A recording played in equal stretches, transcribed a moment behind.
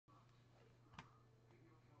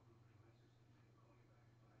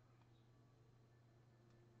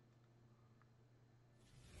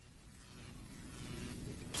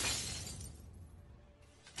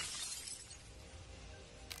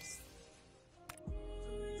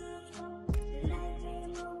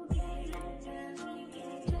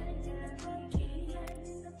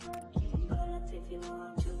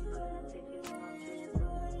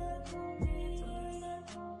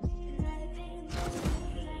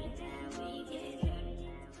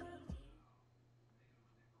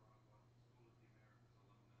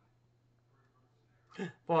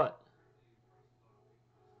What?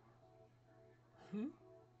 Hmm?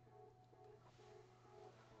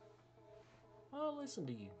 I'll listen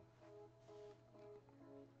to you.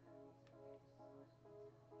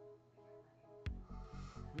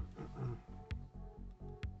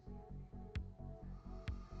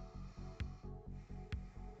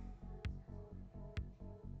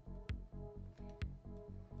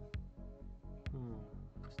 Hmm.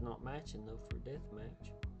 It's not matching though for a death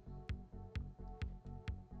match.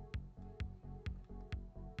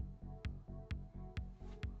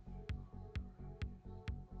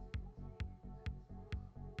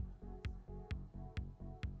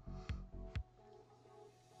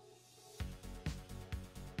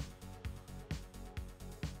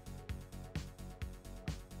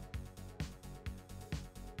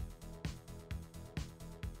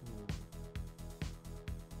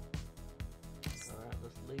 Alright,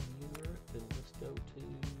 let's leave Europe and let's go to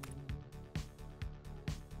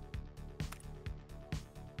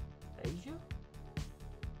Asia?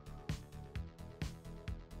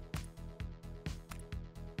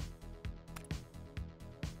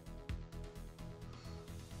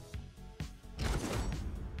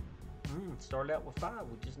 Started out with 5,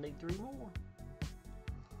 we just need 3 more.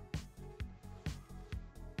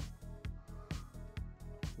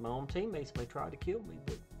 My own teammates may try to kill me,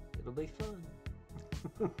 but it'll be fun.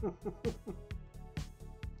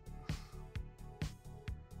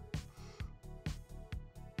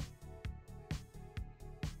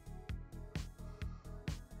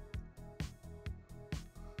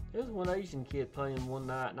 There was one Asian kid playing one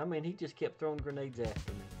night, and I mean, he just kept throwing grenades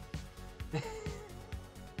after me.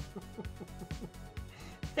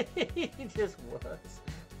 He just was.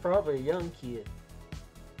 Probably a young kid.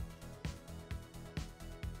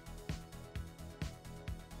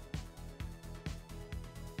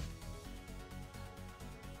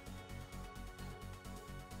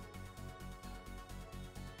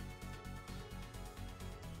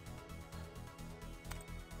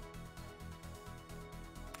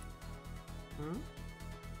 Hmm?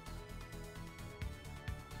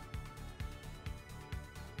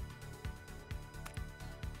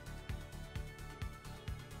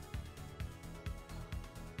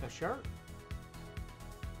 A shirt?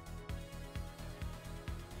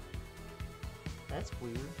 That's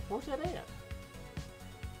weird. Where's that at?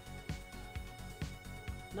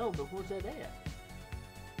 No, but where's that at?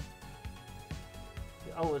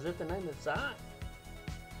 Oh, is that the name of the site?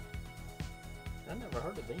 I never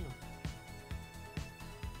heard of them.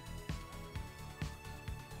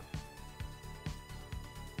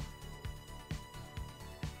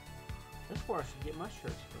 That's where I should get my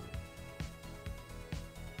shirts from.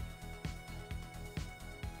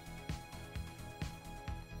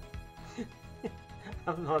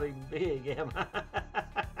 I'm not even big, am I?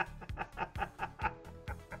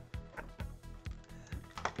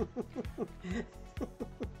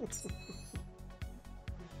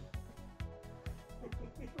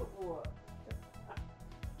 What?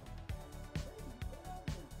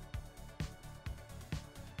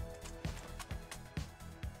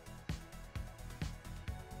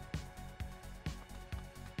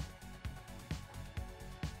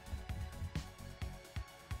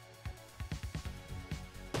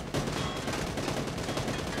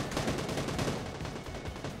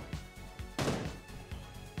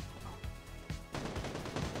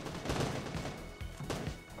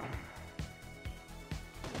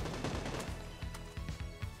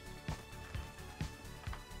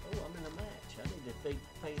 They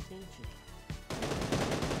pay attention.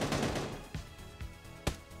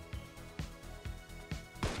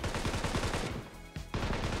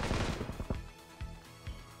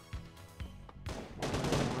 I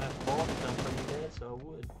don't have balls come from your dad, so I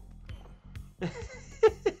would.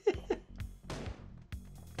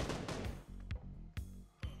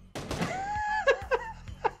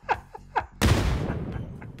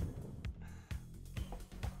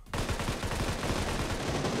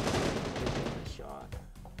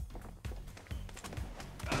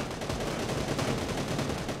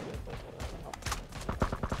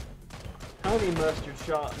 Honey mustard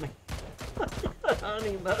shot me.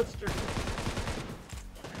 Honey mustard.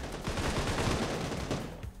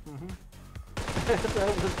 That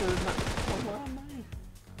was good. Oh my man.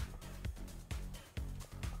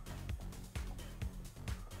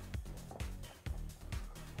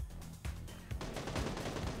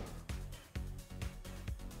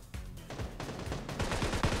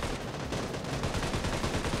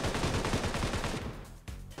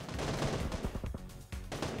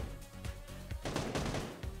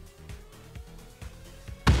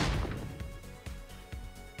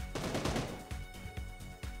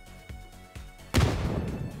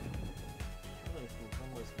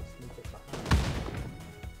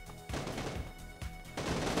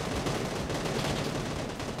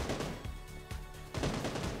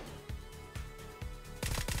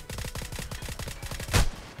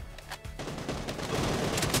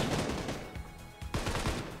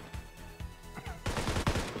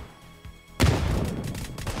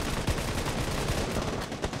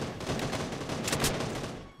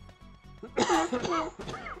 All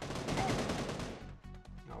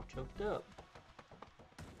choked up.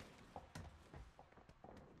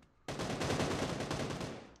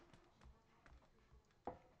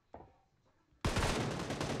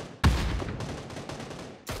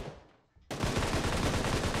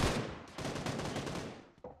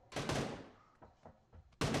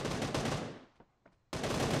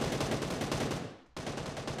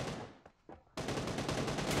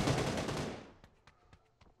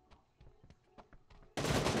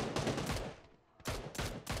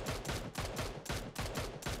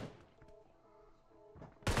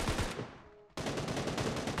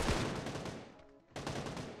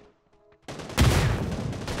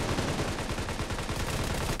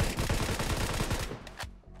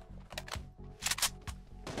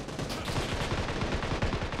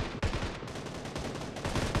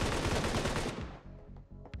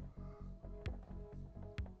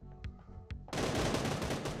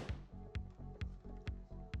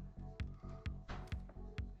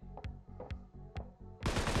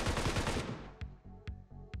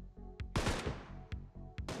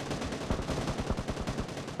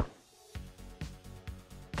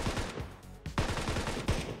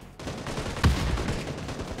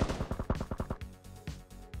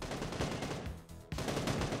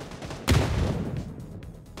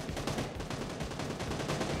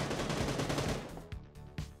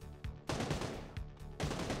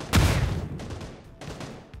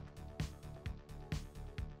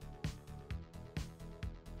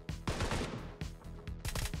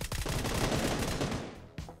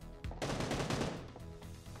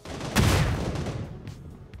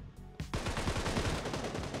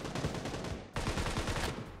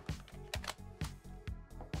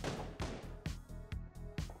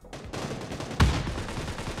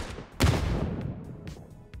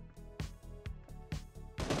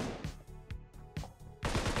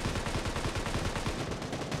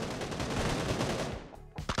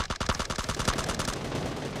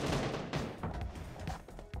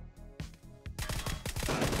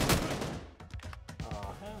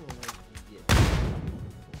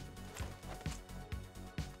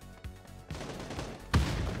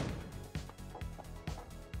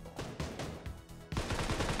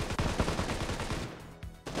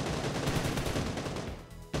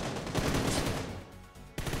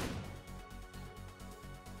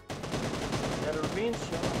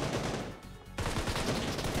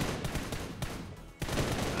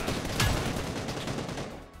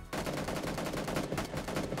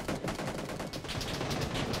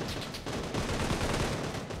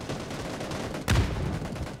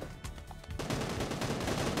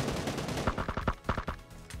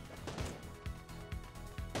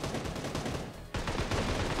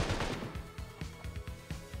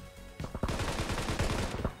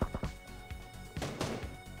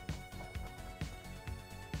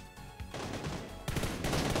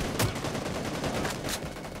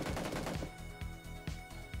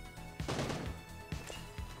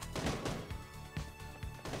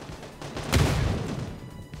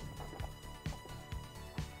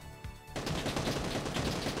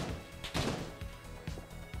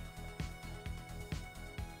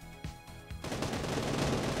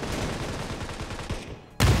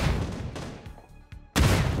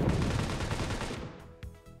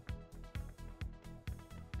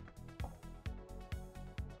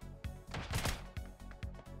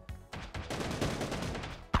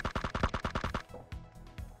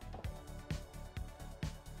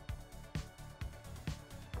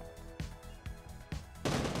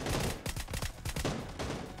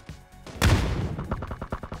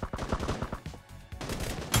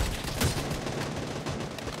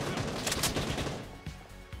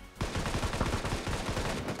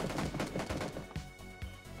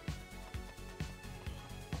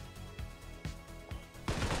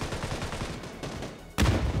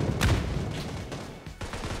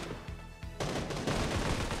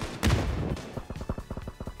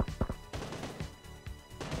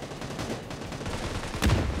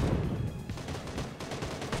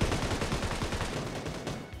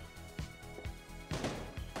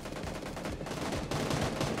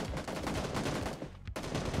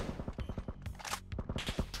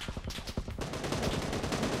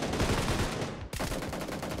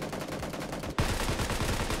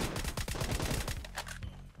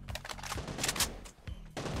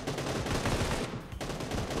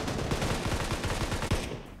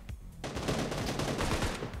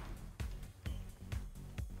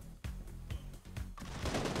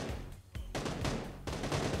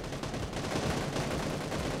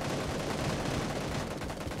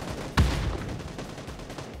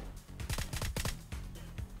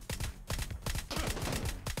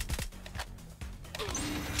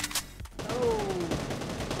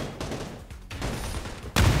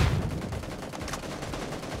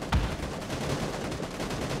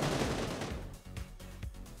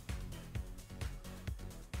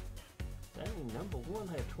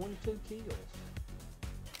 22 kills.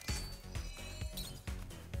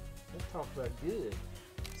 Let's talk about good.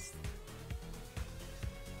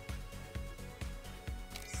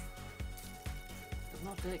 But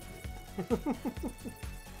not that good.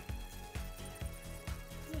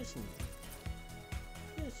 Listen.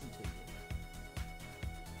 Listen to you.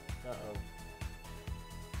 Uh-oh.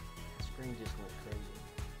 The screen just went crazy.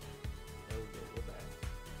 There we go, we're back.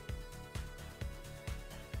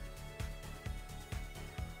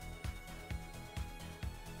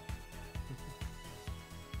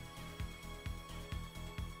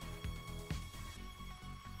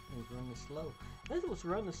 It was running slow. It was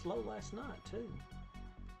running slow last night too.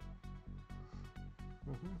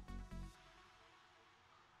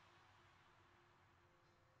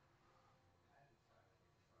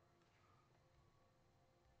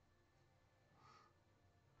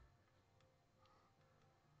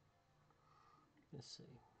 Let's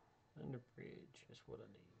see. Under bridge is what I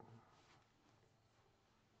need.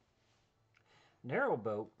 Narrow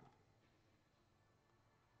boat.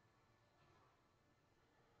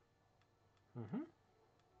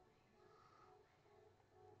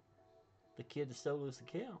 The kid that stole his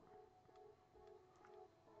account.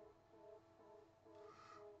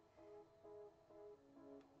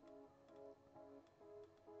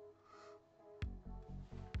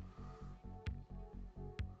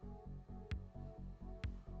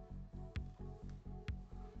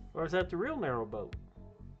 Or is that the real narrow boat?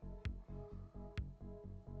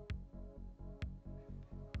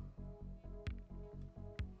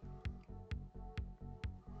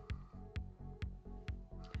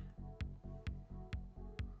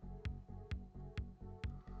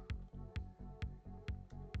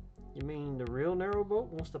 You mean the real narrow boat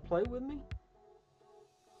wants to play with me?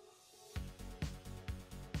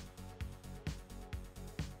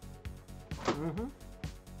 I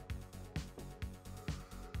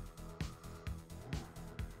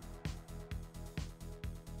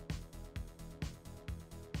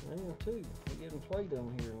am too. We haven't played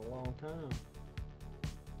them here in a long time.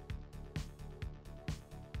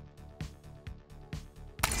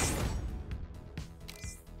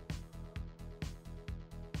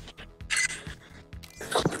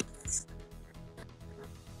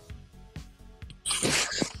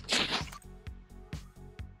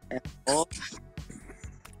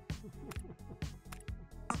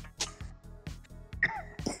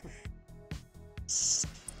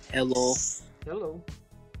 Hello. Hello.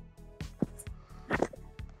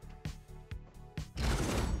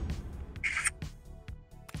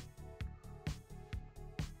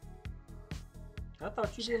 I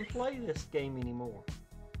thought you didn't play this game anymore.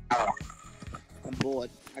 I'm bored.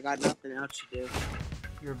 I got nothing else to do.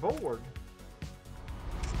 You're bored?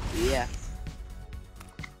 Yeah.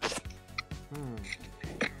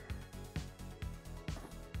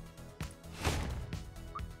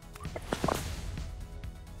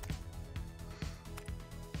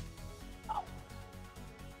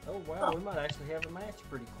 Oh wow, we might actually have a match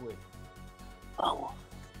pretty quick. Oh.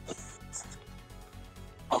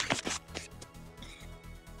 Okay.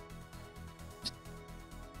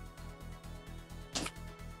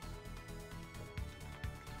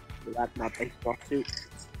 That's my baseball suit.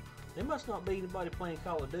 There must not be anybody playing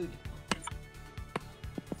Call of Duty.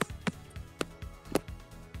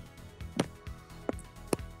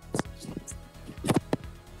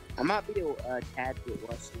 I might be a tad bit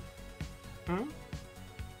rusty. I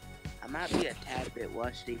might be a tad bit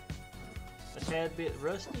rusty. A tad bit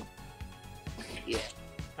rusty? Yeah.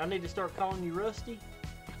 I need to start calling you Rusty?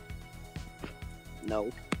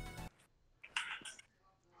 No.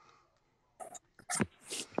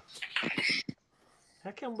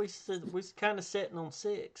 How come we're kind of sitting on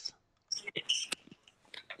 6?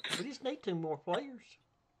 We just need 2 more players.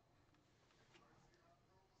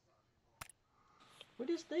 We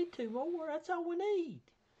just need 2 more. That's all we need.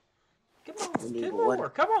 Come on, 2 more.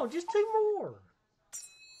 Come on, just 2 more.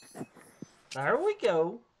 There we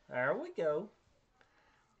go. There we go.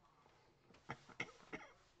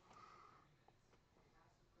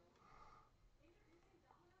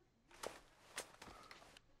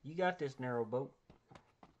 You got this, narrow boat.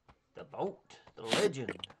 The boat, the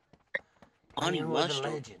legend. Honey, was the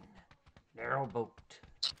legend. Narrow boat.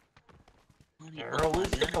 Narrow is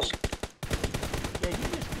the boat. Yeah, you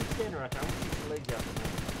just keep standing right there. I want to keep your legs out there.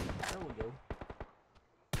 There we go.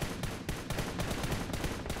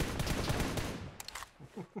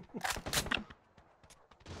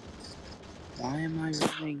 Why am I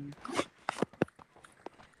running?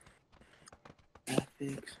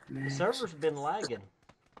 Epic The server's been lagging.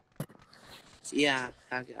 Yeah,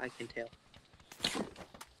 I can tell.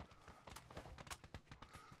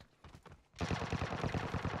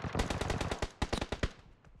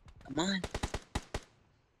 Come on.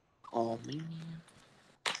 Oh, man.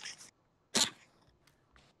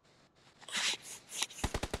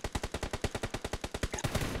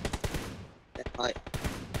 That's right.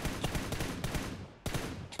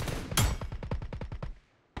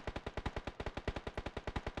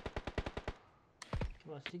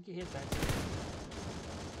 Come on, stick your head back.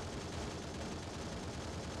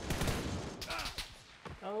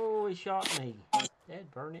 Oh, he shot me. Dad,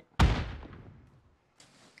 burn it.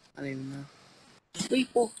 I don't even know.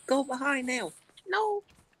 People, go behind now. No.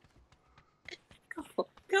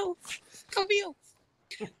 Go. Come here.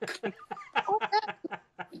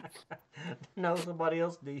 No, somebody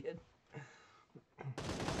else did.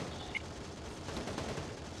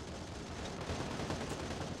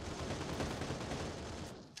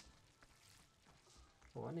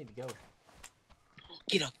 Oh, I need to go.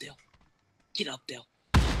 Get up there. Get up there.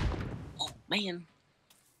 Oh, man.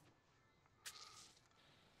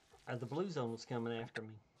 The blue zone was coming after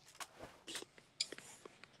me.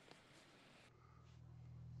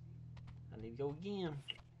 I need to go again.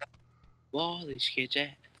 Wall, these kids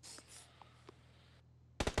at?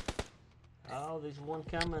 Oh, there's one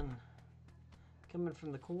coming. Coming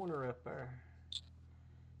from the corner up there.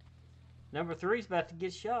 Number 3's about to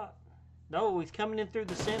get shot. No, he's coming in through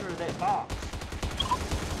the center of that box.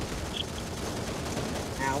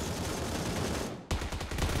 Ow.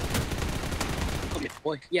 Come here,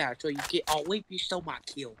 boy. Yeah, so you get all wait, you stole my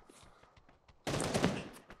kill.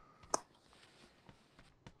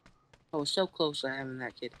 I was so close to having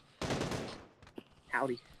that kid.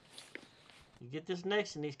 Howdy. You get this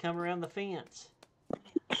next and he's coming around the fence.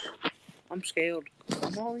 I'm scared.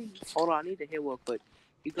 I'm only. Hold on, I need to heal real quick.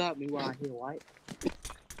 You got me while I heal, right?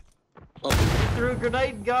 Oh. He threw a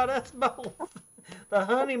grenade and got us both. The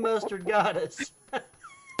honey mustard got us.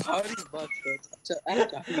 Honey mustard.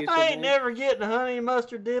 I ain't never getting honey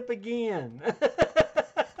mustard dip again.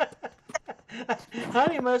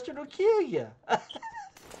 Honey mustard will kill you.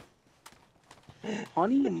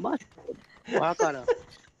 Honey mustard. Well, I gotta.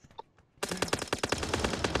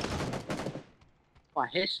 Oh, I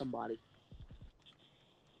hit somebody.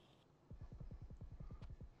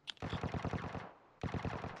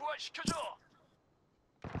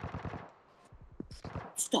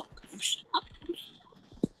 Stuck. I'm stuck.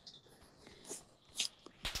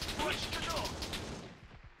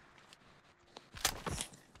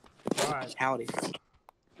 Alright. Howdy.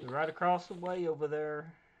 Right across the way over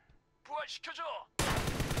there.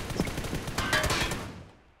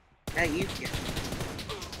 Hey, you kid.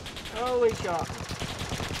 Oh, he shot me.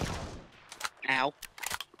 Ow.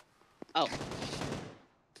 Oh.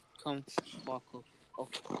 Come, walk close.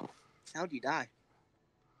 Okay. How'd you die?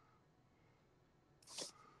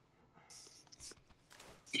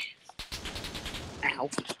 Ow.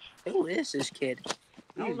 Who is this kid?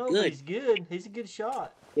 I don't know good. if he's good. He's a good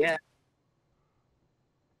shot. Yeah.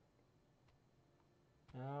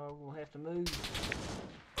 Oh, we'll have to move.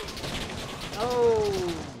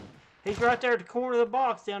 Oh! He's right there at the corner of the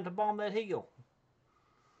box down to bomb that hill.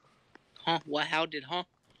 Huh? What? How did, huh?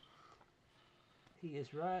 He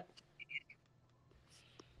is right.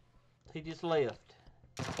 He just left.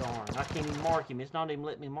 Darn, I can't even mark him. It's not even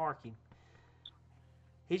letting me mark him.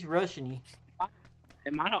 He's rushing you.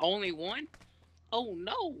 Am I the only one? Oh,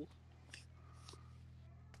 no.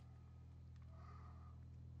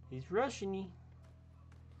 He's rushing you.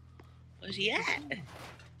 Where's he at?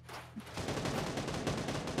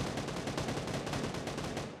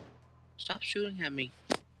 Stop shooting at me.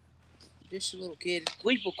 This little kid.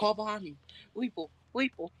 Weeple, call behind me. Weeple,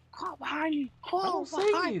 call behind me. Call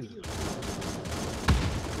behind you.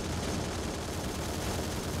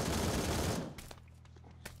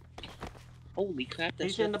 Holy crap,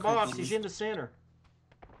 that's He's in the box. He's in the center.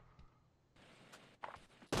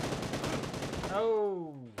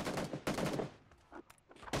 Oh.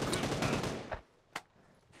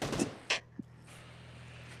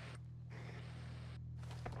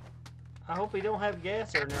 I hope he don't have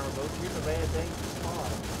gas there, Narrowboat. You're in a bad, dangerous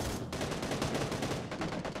spot.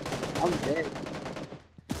 I'm dead.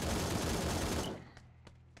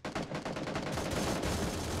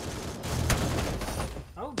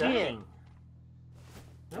 Oh, dang.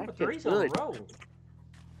 Number 3's on a roll.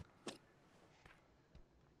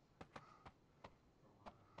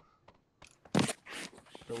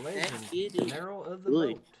 The legend, the narrow of the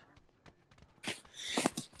boat.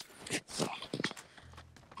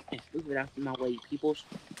 Yeah, move it out of my way, peoples.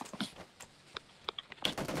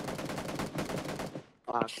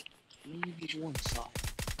 Maybe one side.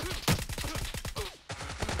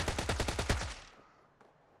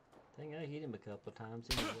 Dang, I hit him a couple of times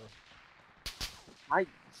anyway.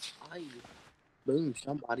 Boom,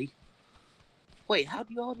 somebody. Wait, how'd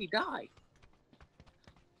you already die?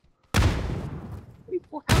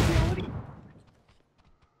 Weeple, how'd you already...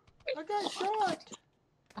 I got shot.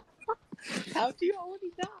 How'd you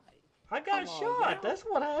already die? I got shot. That's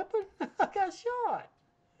what happened. I got shot.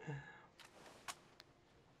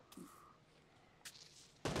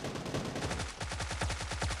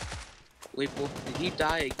 Weeple, did you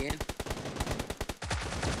die again?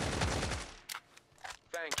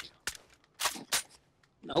 Thank you.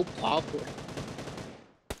 No problem.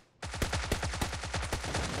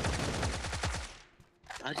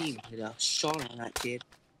 I didn't even hit a shot on that kid.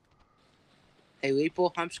 Hey,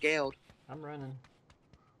 Weeple, I'm scared. I'm running.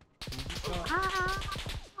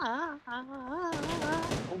 Oh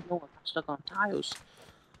no, I got stuck on tiles.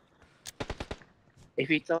 If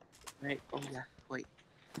you thought... Right, oh yeah, wait.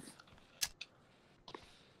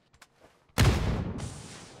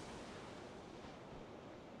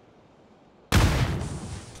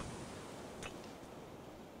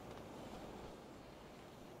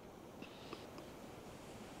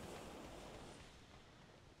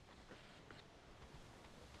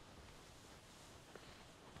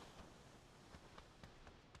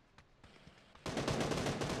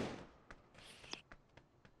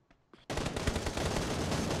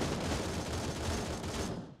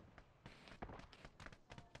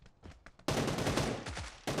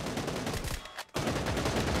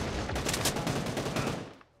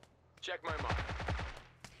 Check my mark.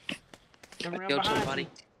 Come around Killed behind somebody.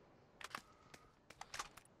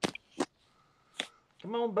 you.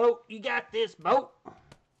 Come on, boat. You got this, boat.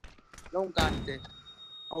 Don't got this.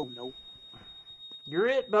 Oh no. You're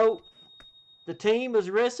it, boat. The team is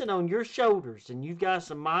resting on your shoulders, and you've got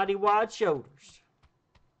some mighty wide shoulders.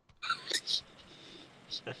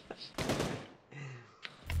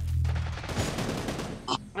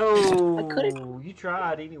 Oh, you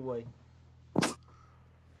tried anyway.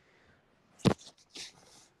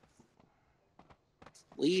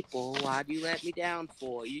 Weeple, why'd you let me down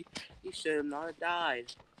for? You should have not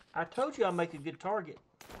died. I told you I'd make a good target.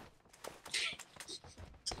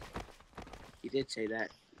 You did say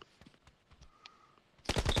that.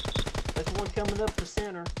 There's one coming up the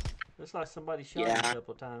center. Looks like somebody shot him a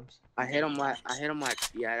couple of times. I hit him like,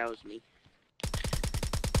 yeah, that was me.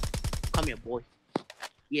 Come here, boy.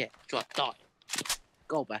 Yeah, so I thought.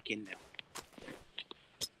 Go back in there.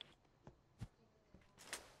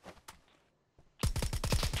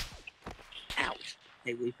 Ouch.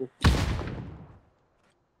 Hey, Weeple.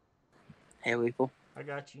 Hey, Weeple. I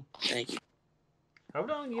got you. Thank you.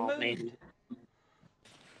 Hold on, you moved. Man.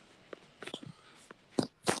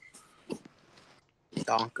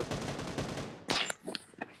 Donker.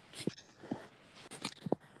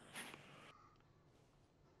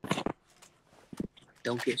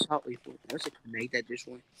 Don't get shot, Weeple. There's a grenade that just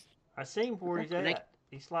went. I seen where he's at.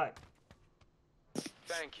 He's like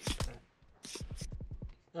Thank you.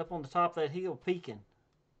 up on the top of that hill peeking.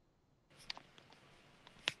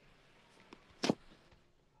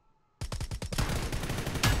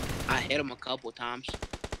 I hit him a couple times.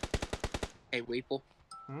 Hey, Weeple.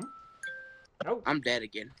 Hmm? Oh. I'm dead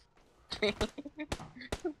again.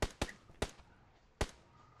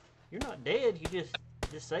 You're not dead. You just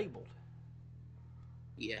disabled.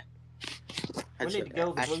 Yeah. We need to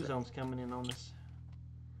go. The blue zone's coming in on us.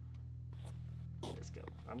 Let's go.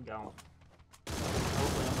 I'm gone.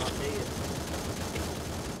 Hopefully I'm not dead.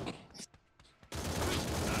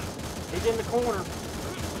 He's in the corner.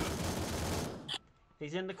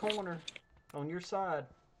 He's in the corner. On your side.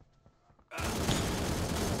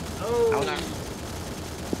 Oh!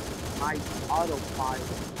 My autopilot.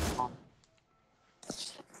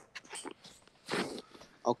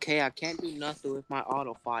 Okay, I can't do nothing with my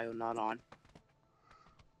auto file not on.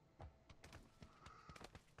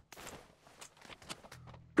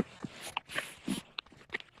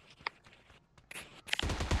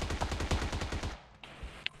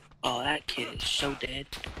 Oh, that kid is so dead.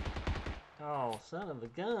 Oh, son of a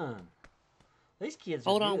gun. These kids are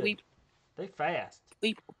Hold on, good. They fast.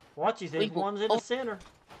 Weeple. Watch these. There's one's in the center.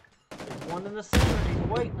 There's one in the center. He's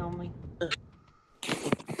waiting on me.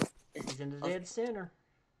 He's in the dead center.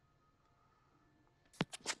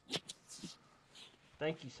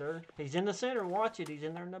 Thank you, sir. He's in the center. Watch it. He's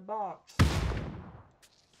in there in the box.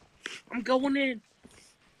 I'm going in.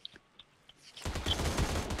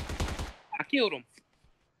 I killed him.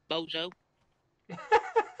 Bozo.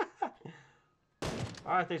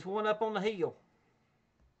 Alright, there's one up on the hill.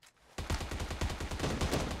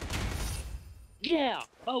 Yeah,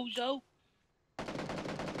 bozo.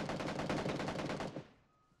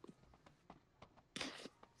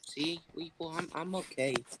 See, Weeple, I'm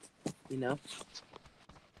okay. You know.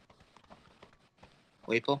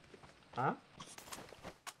 Weeple. Huh?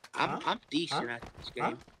 I'm decent at this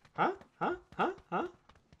game. Huh?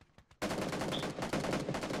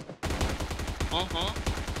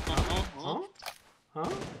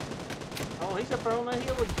 Oh, he's up there on that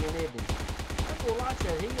hill again, isn't he? That boy likes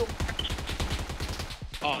that hill.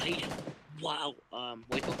 Oh, he. Wow.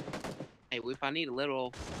 Weeple. Hey, Weeple, I need a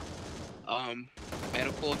little,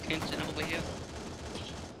 medical attention over here.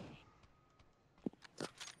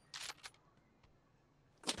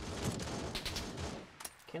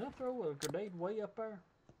 Can I throw a grenade way up there?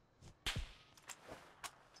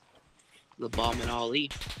 The bomb and all E.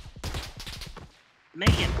 Man,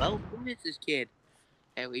 bro, who is this kid?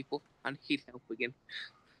 Hey, Weeple, I need help again.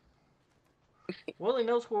 Well, he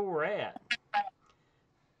knows where we're at.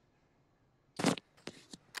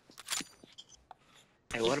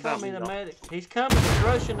 Hey, what about me? He's coming. He's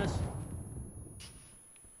rushing us.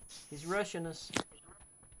 He's rushing us.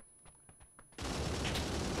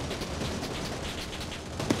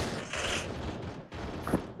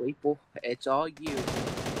 Weeple, it's all you.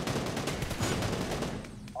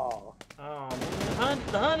 Oh. Oh, man.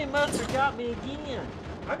 The honey mustard got me again.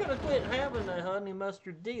 I gotta quit having the honey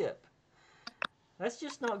mustard dip. That's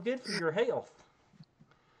just not good for your health.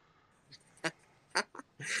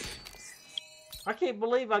 I can't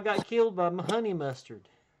believe I got killed by honey mustard.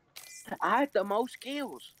 I had the most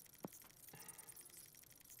kills.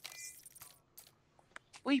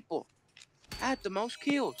 Weeple, I had the most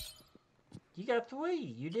kills. You got 3.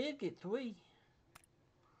 You did get 3.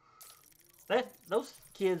 Those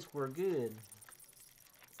kids were good.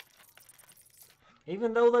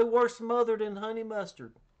 Even though they were smothered in honey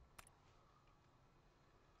mustard.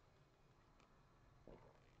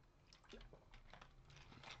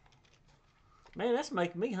 Man, that's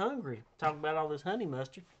making me hungry. Talking about all this honey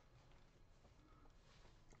mustard.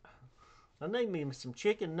 I need me some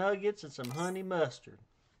chicken nuggets and some honey mustard.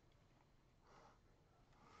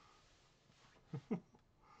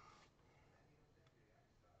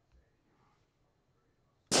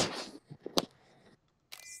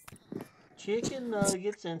 Chicken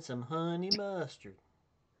nuggets and some honey mustard.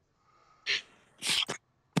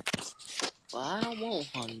 Well, I don't want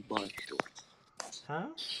honey mustard. Huh?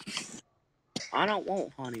 I don't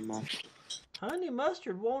want honey mustard. Honey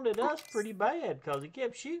mustard wanted us pretty bad because he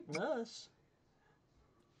kept shooting us.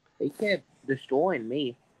 He kept destroying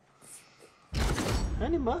me.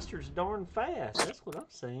 Honey mustard's darn fast. That's what I'm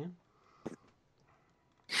saying.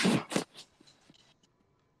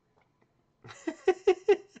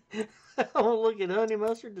 I don't look at honey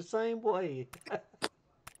mustard the same way.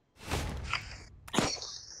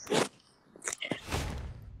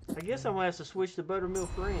 I guess I'm going to have to switch to buttermilk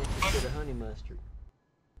ranch instead of honey mustard.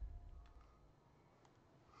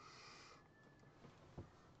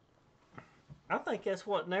 I think that's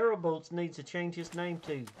what Narrowboats needs to change his name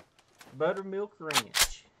to. Buttermilk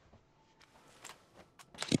Ranch.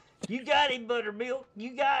 You got him, Buttermilk.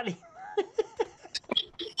 You got him.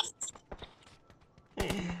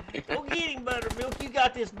 Go get him, Buttermilk. You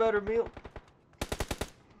got this, Buttermilk.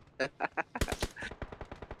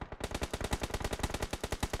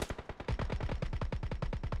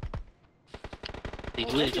 They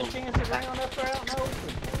just dancing around up there out in the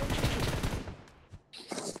open.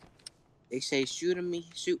 They say shoot me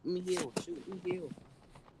heal, shoot me heal.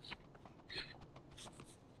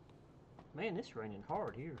 Man, it's raining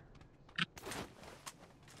hard here.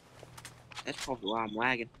 That's probably why I'm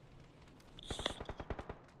lagging.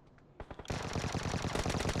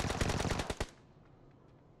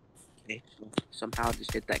 Okay, so somehow I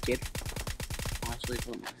just hit that kid. Honestly,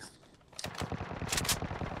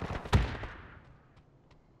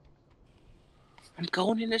 I'm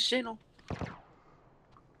going in the channel.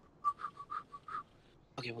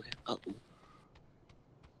 Okay. Uh-oh.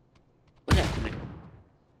 What's happening?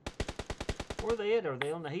 Where are they at? Are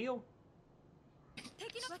they on the hill?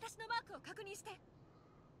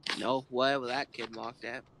 No, wherever that kid marked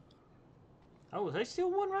at. Oh, is there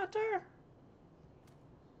still one right there?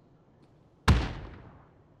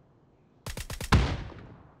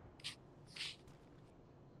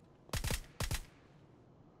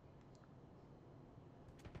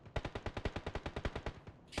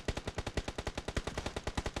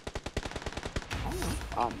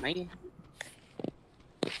 Oh, man.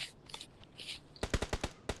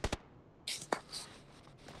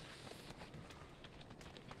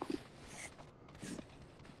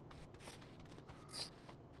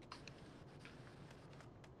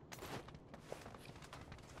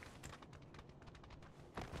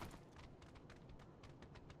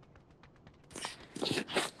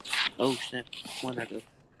 Oh, snap. Where'd I go?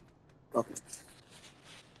 Okay.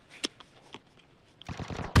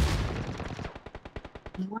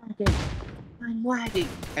 lagging. I'm lagging.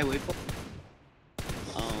 Hey, wait.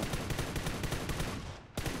 I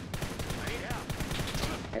need help.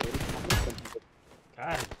 Hey, wait.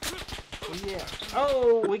 Got him. Oh, yeah.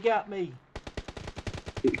 Oh, we got me.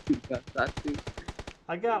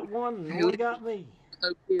 I got one and Hey, one wait. got me.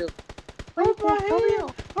 Come here. Hold my Come here.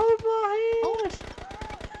 hand. Hold my hand.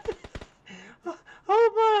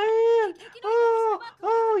 Hold my hand.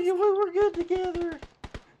 Oh, yeah, we were good together.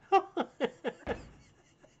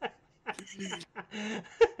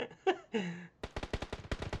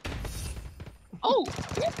 Oh.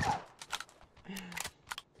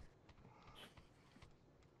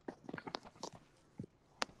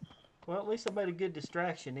 Well, at least I made a good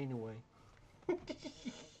distraction anyway.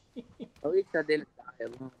 At least I didn't die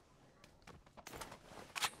alone.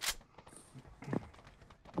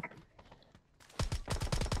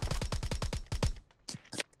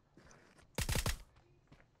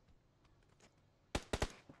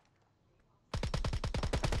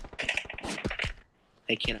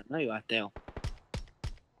 Hey, kid, I know you out there.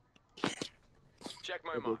 Check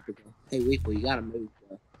my mark. Hey, Weeple, you gotta move,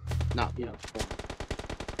 bro. Not you know.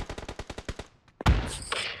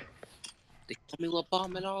 They call me La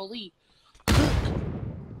Bomb and Ali. You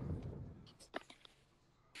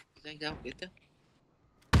think that'll get them?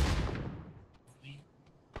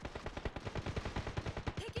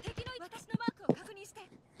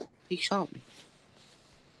 He shot me.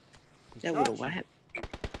 That would have what happened.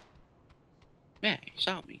 Yeah, he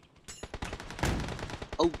shot me.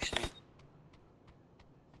 Oh, snap.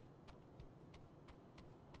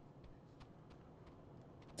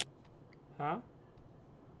 Huh?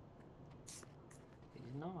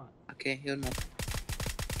 He's not. I can't hear nothing.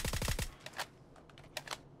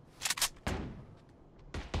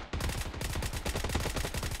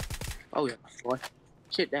 Oh, yeah, boy.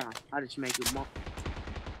 Sit down. I just made you mark.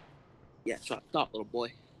 Yeah, that's what I thought, little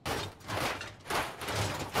boy.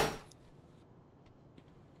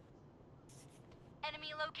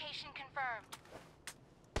 Enemy location confirmed.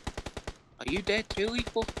 Are you dead too,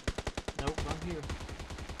 Equal? Nope, I'm here.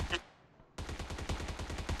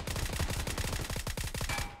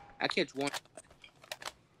 I kid's one.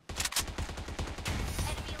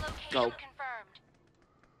 Enemy location Go. confirmed.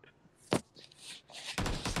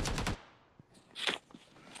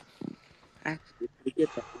 Actually, we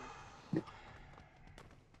get that.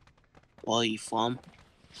 Where are you from?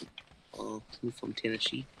 You from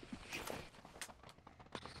Tennessee?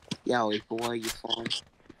 Yeah, Equal, where are you from?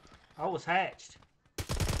 I was hatched.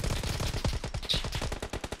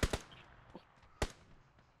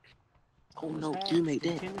 Oh, I was no, hatched you made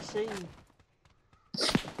in that. Tennessee.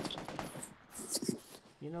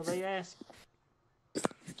 You know, they ask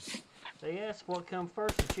what come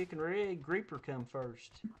first, the chicken or egg. Reaper come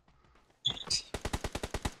first.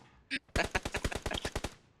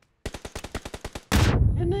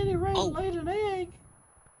 And then he laid an egg.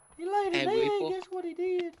 He laid an egg. Weeple. That's what he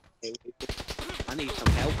did. Hey, Weeple. I need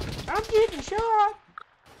some help. I'm getting shot.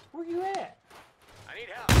 Where you at? I need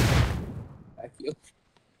help. Thank you.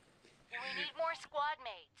 We need more squad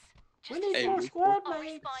mates. We Just need a more sec. squad I'll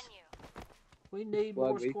mates. respawn you. We need Squad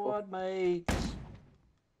more mates. squad mates.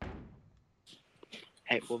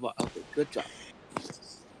 Hey, okay, good job.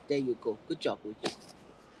 There you go. Good job, Weeple.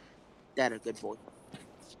 That a good boy.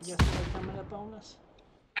 You got somebody coming up on us?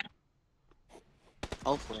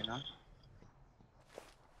 Hopefully not.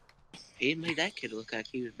 He made that kid look like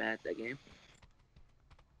he was bad at that game.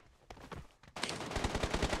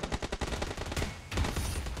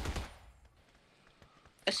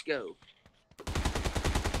 Let's go.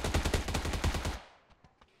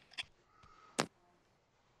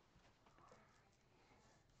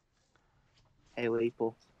 Hey,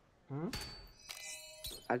 Weeple.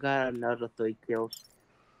 I got another 3 kills.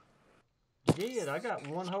 You did. I got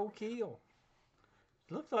one whole kill.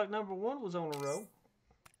 Looks like number one was on a roll.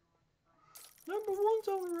 Number one's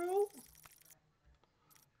on a roll.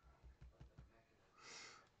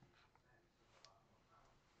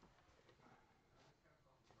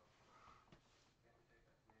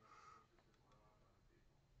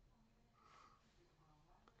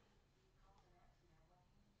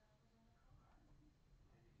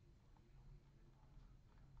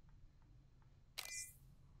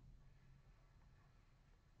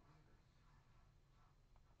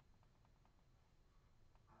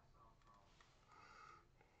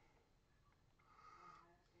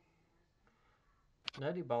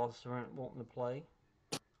 Nutty Balls aren't wanting to play.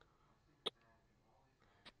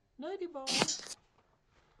 Nutty Balls.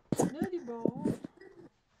 Nutty Balls.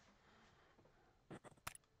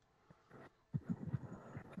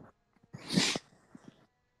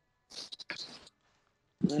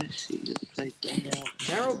 Let's see. Let's play down.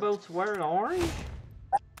 Narrowboat's wearing orange?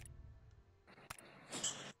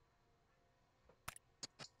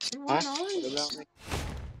 He wearing What orange? about me?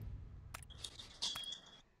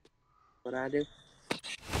 What I do?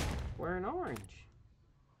 Wearing orange.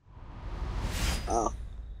 Oh.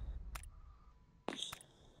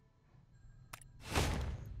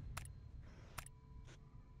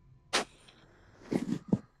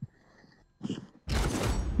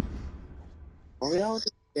 Are we all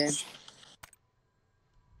dead?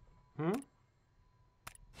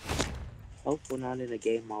 Hope we're not in a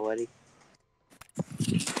game already.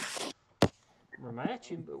 We're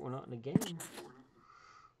matching, but we're not in the game.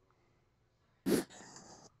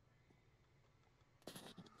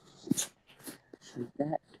 Should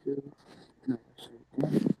that too? No, should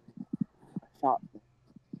that? I shot them.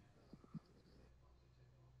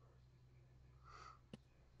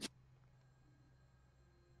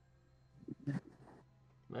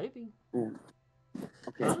 Maybe. Mm.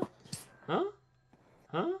 Okay. Huh? Huh?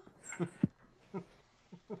 Huh?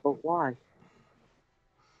 But why?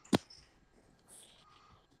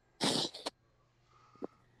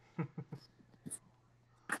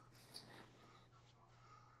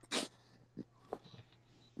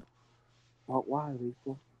 But why,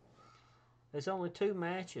 people? There's only 2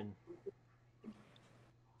 matching.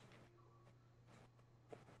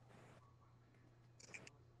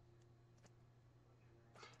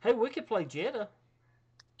 Hey, we could play Jetta.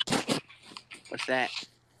 What's that?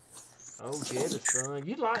 Oh, Jetta's fun.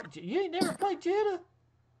 You ain't never played Jetta?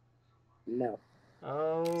 No.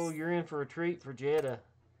 Oh, you're in for a treat for Jetta.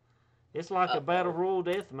 It's like a battle Uh-oh. royal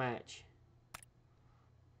death match.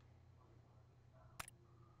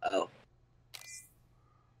 Oh.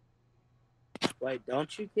 Wait,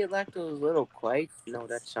 don't you get like those little quakes? No,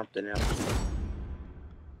 that's something else.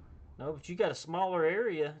 No, but you got a smaller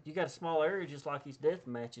area. You got a small area just like these death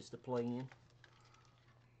matches to play in.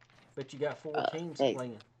 But you got 4 teams Hey.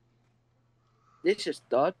 playing. This is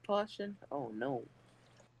third person? Oh no.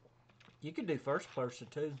 You could do first person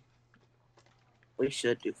too. We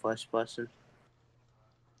should do first person.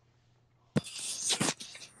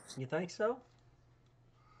 You think so?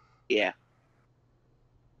 Yeah.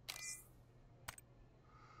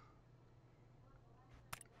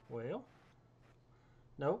 Well,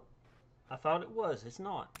 nope. I thought it was. It's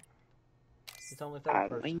not. It's only third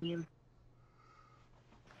person. mean,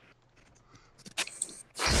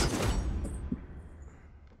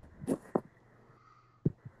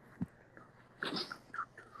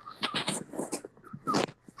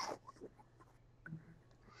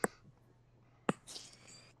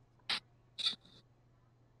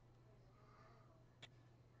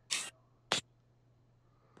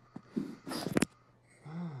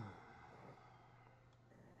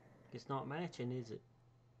 It's not matching, is it?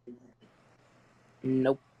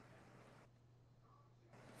 nope.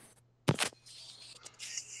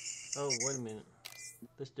 Oh, wait a minute.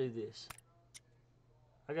 Let's do this.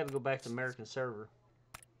 I got to go back to American server.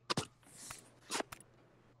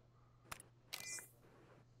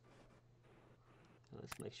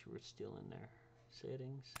 Let's make sure it's still in there.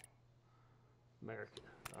 Settings. America.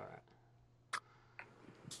 Alright.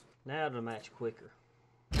 Now to match quicker.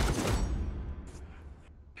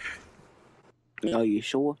 Are you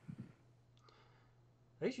sure?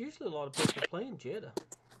 There's usually a lot of people playing Jetta.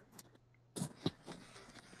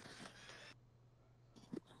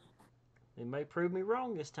 They may prove me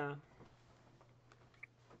wrong this time.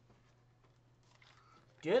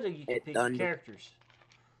 Jetta, you can pick your characters.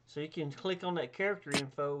 So you can click on that character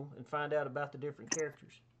info and find out about the different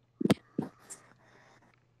characters.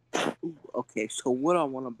 Ooh, okay, so what I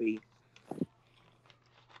want to be?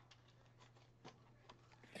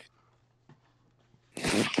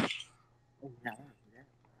 Oh, no.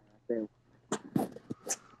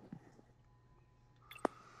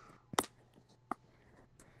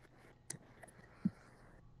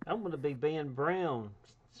 I'm going to be Ben Brown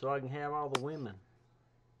so I can have all the women.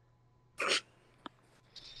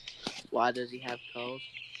 Why does he have toes?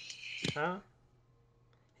 Huh?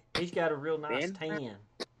 He's got a real nice Ben? tan.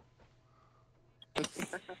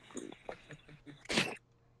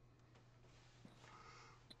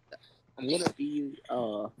 I'm gonna be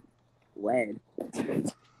red.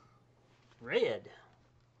 Red?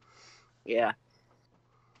 Yeah.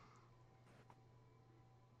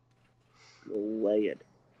 Red.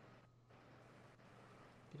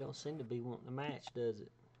 You don't seem to be wanting to match, does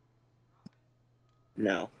it?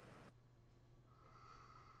 No.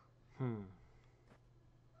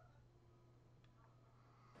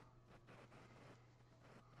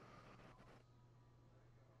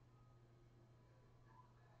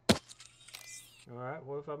 All right.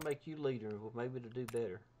 What if I make you leader? Well, maybe to do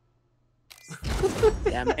better.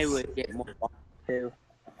 Yeah, maybe we get more bots too.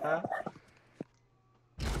 Huh?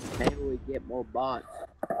 Maybe we get more bots.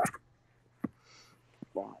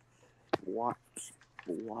 Bots. Watch.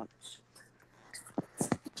 Watch.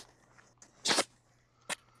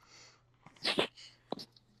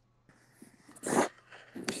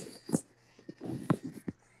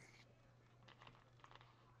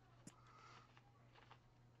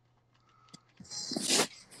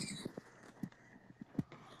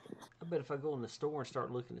 I bet if I go in the store and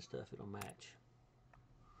start looking at stuff, it'll match.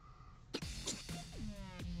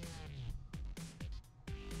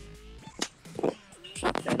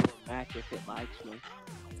 That will match if it likes me.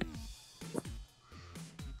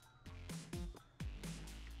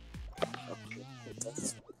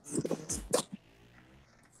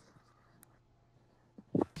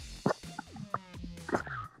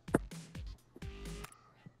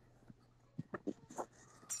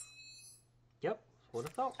 Yep, that's what I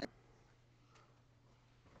thought.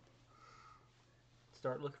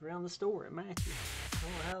 Start looking around the store, it matches.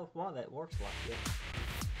 I don't know why that works like that.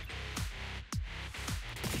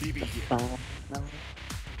 BB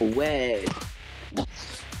here. Way.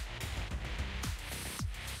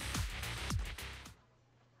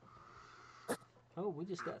 Oh, we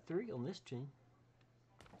just got 3 on this team.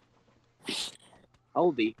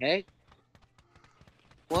 Holy heck.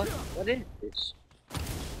 What is this?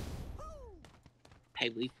 Hey,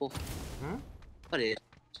 Weeple. Hmm? What is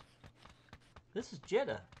This is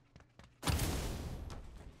Jeddah.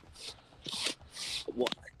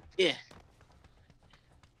 what? Yeah.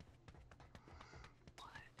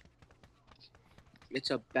 It's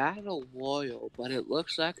a battle royal, but it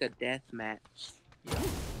looks like a death match. Yeah.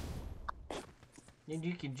 And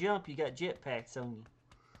you can jump, you got jetpacks on you.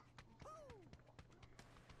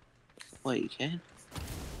 Wait, you can?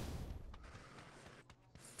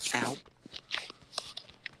 Ow.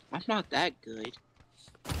 I'm not that good.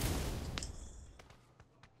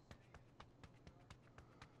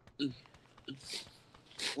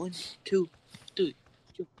 One, two, three.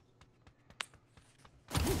 Jump.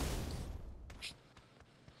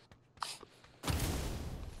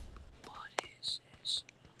 What is this?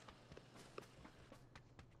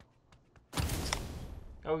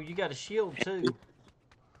 Oh, you got a shield too.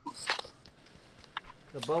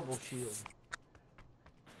 The bubble shield.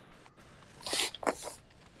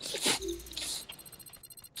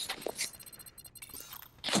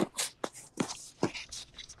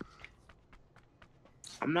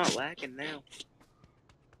 I'm not lagging now.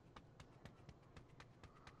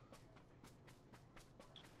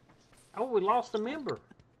 Oh, we lost a member.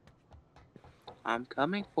 I'm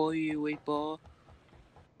coming for you, Weeple.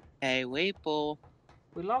 Hey, Weeple.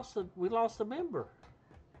 We lost a member.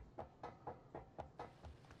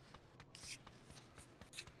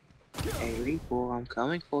 Hey, Weeple, I'm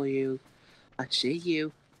coming for you. I see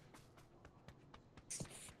you.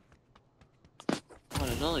 What,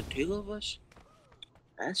 there's only 2 of us?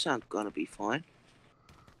 That's not gonna be fun.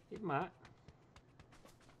 It might.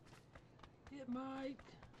 It might.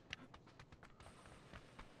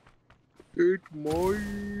 It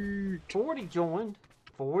might. 40 joined.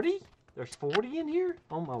 40? There's 40 in here?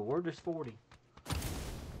 Oh my word, there's 40.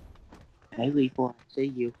 Hey, Weeple, I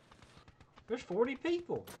see you. There's 40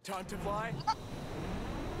 people. Time to fly.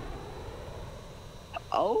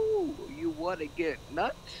 Oh, you wanna get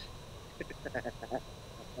nuts?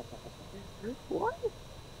 What?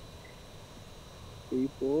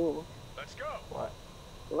 People, Let's go. What?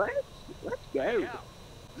 let's go. Yeah.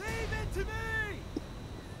 Leave it to me.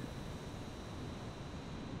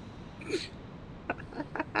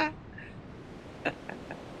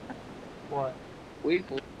 What?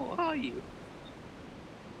 People, who are you?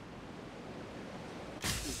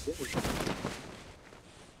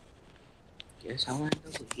 Guess I'll end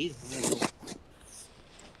up with you.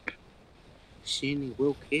 See any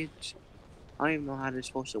little kids? I don't even know how this is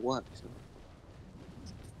supposed to work. So.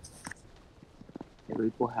 Hey,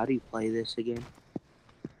 people, how do you play this again?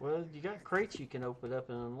 Well, you got crates you can open up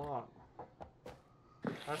and unlock.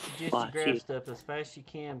 I suggest Oh, you grab shit. stuff as fast as you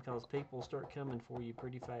can because people will start coming for you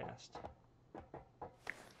pretty fast.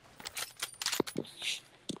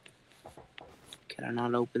 Can I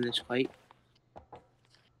not open this crate?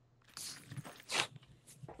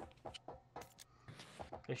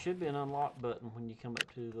 There should be an unlock button when you come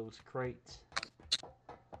up to those crates.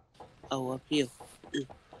 Oh, up here.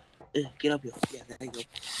 Get up here. Yeah, there you go.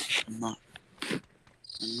 Unlock.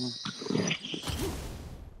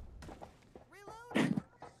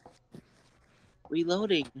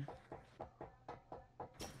 Reloading.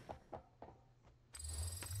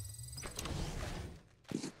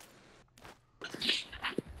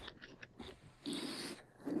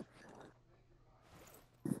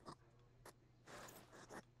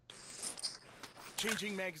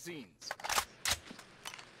 Changing magazines.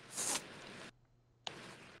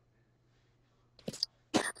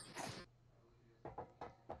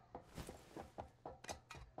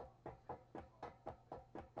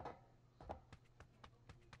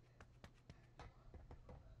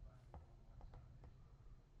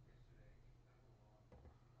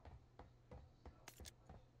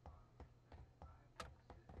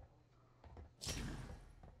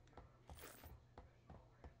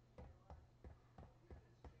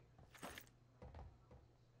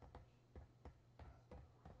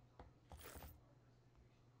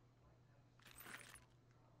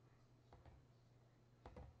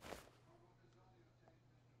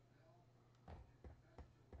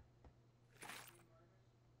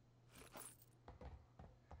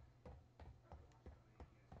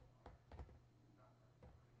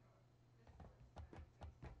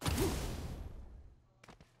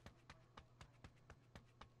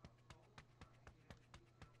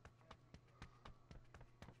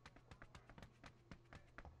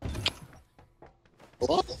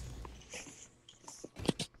 What?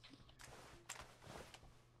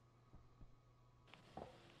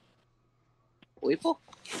 Weeple?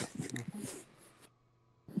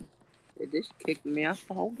 They just kicked me off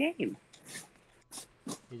the whole game.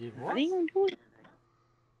 You did I what? didn't even do anything.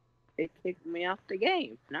 It kicked me off the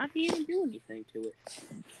game. Not even do anything to it.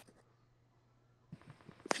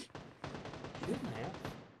 Shouldn't have.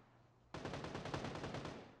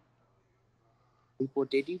 People,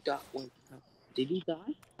 did you die? Did you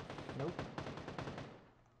die? Nope.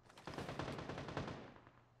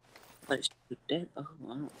 Let's do that. Oh, I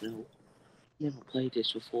don't know. Never played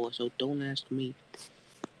this before, so don't ask me.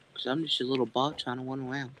 Because I'm just a little bot trying to run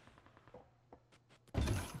around.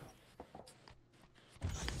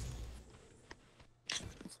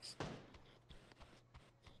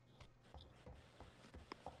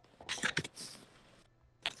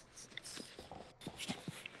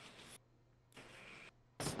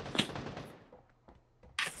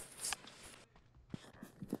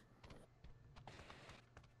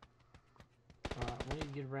 Alright, we need to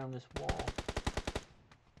get around this wall.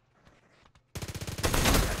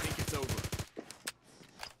 I think it's over.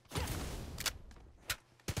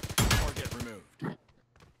 Target removed.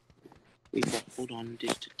 People, hold on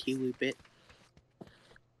just a kiwi bit.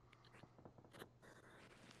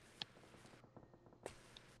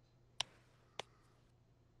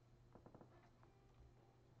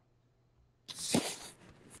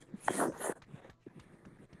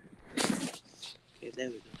 Okay, there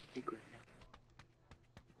we go. We're good now.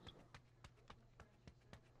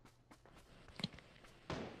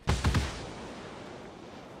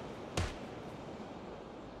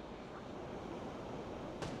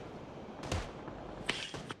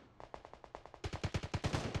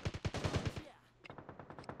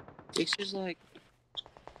 This is like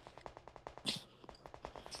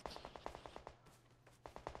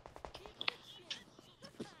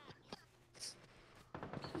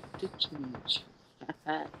the change.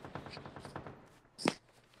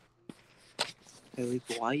 There we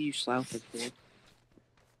go. Why are you slouching for? I'm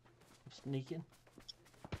sneaking.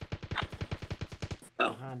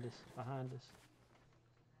 Oh. Behind us. Behind us.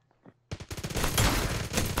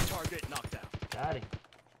 Target knocked out. Got him.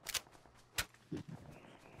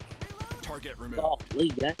 Target removed. Oh,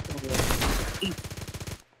 leave that somewhere.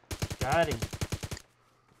 Got him.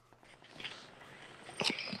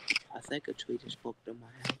 I think a tree just broke in my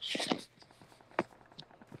house.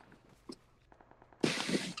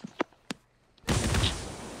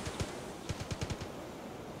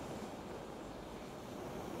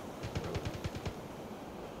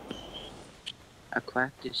 I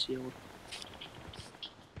cracked this shield.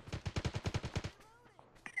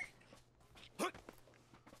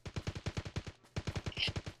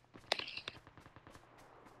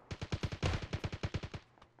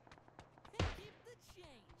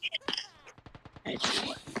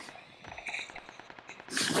 Headshot.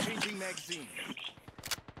 Changing magazine.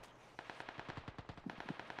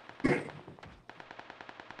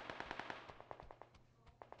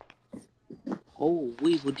 Oh,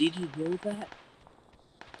 Weevil, did you hear that?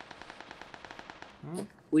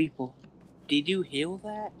 Weevil, did you hear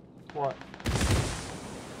that? What?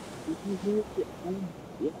 Did you hear it? Oh,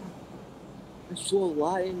 yeah. I saw a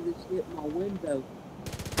lion just hit my window.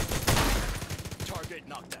 Target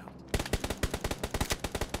knocked out.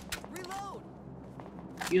 Reload.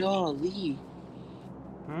 Golly.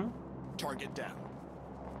 Target down.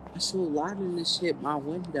 I saw a lion just hit my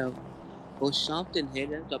window. Or something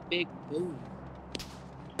hit it. A big boom.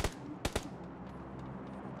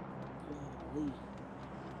 Golly.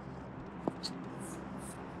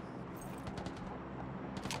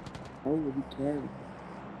 Holy cow.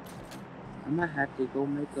 I might have to go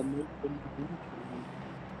make a move in the bench.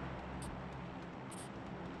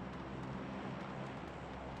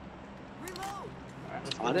 Alright,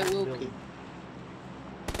 let's go Oh, in that this little building. kid.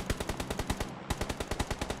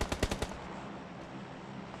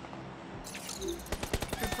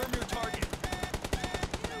 Confirm your target.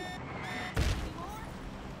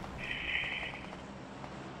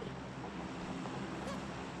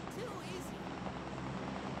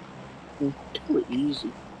 Too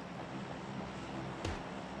easy.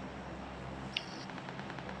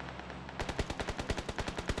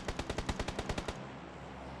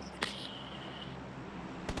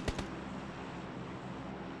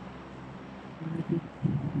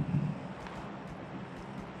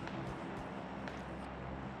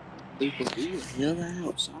 People do hell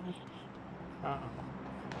outside. I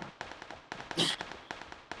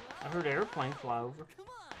heard an airplane fly over.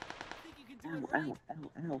 Ow, ow, ow,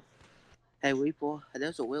 ow. Hey, Weeple,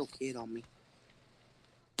 there's a little kid on me.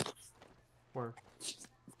 Where?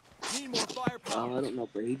 Need more firepower. I don't know,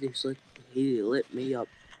 but he lit me up.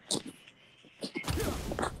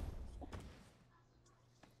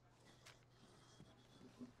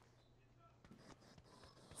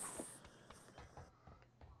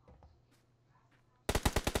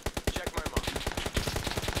 Check my mark.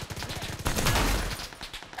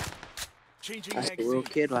 Changing That's the little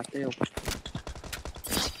magazine. kid right there.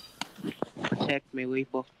 Protect me,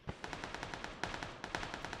 Weeple.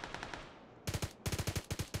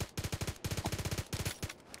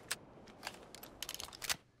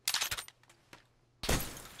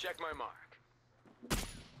 Check my mark.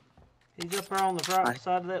 He's up there on the right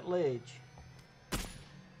side of that ledge.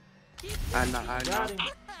 I know. Got him.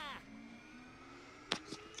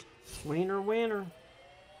 Winner, winner.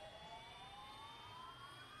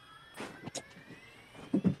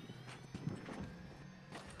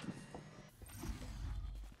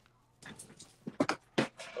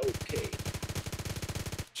 Okay.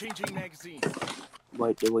 Changing magazine.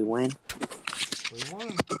 Wait, did we win? We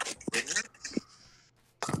won.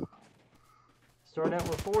 Started out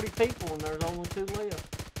with 40 people and there's only 2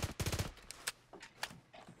 left.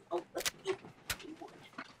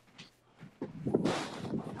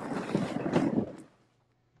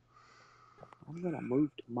 I'm gonna move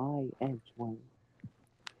to my edge one.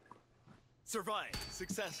 Survive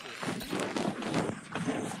successfully.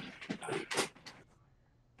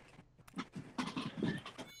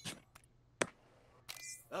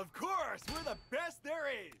 Of course, we're the best there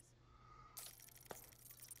is.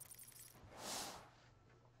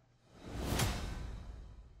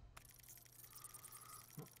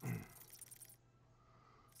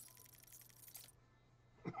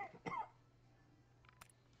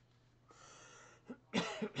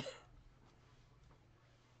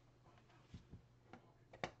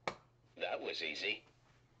 That was easy.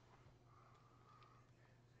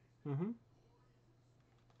 Mm-hmm.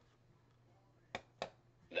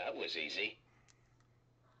 That was easy.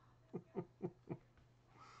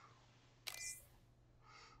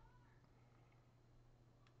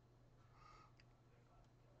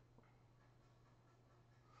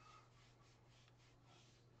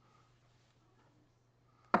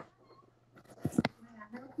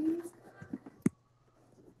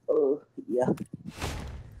 Oh, yeah.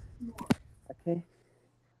 Okay.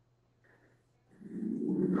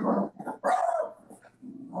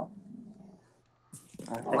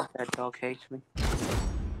 I think that dog hates me.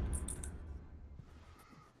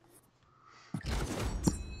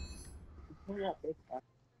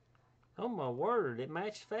 Oh my word, it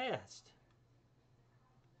matched fast.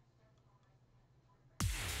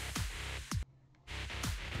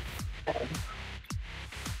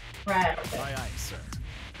 Right. Aye, aye, sir.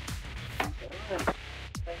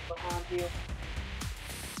 Behind you.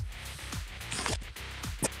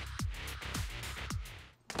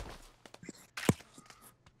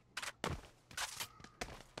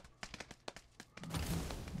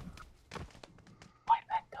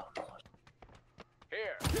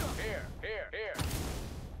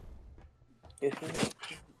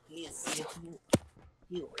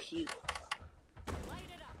 Here. Heal.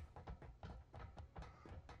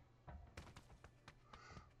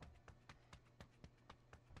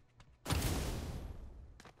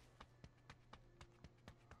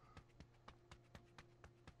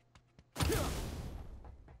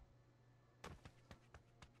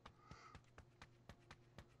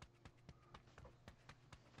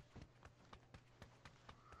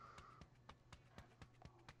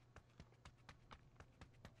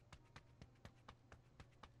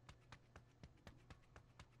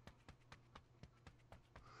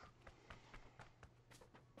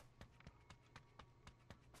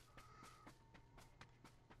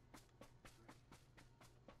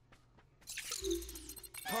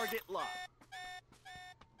 Target locked.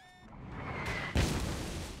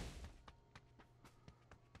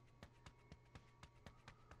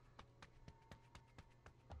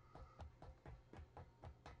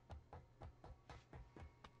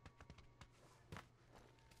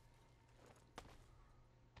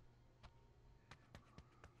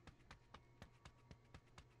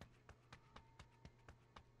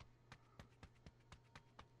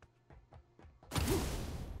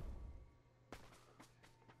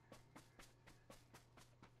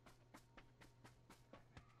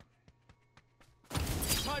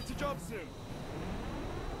 Time to jump soon.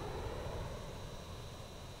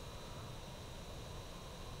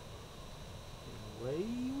 Away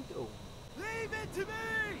we go. Leave it to me.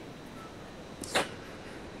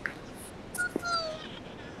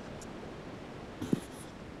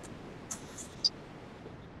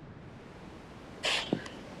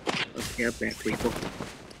 Okay, I'm back, people.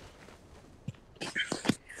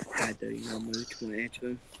 Had to, move to an answer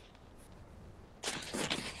him.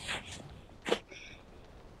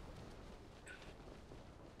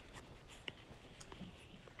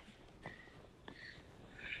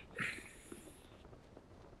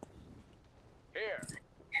 Here.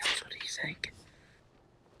 That's what he's thinking.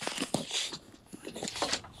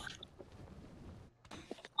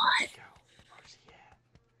 What? Where's he at?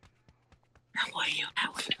 How are you? How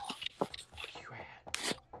are you? Where you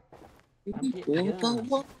at? I'm getting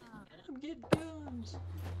guns. I'm getting guns.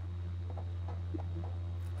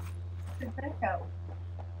 Did that go?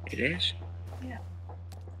 It is? Yeah.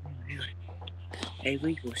 Really? Hey,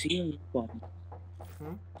 Rico, she hung up on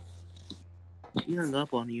you. She hung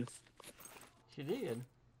up on you. She did.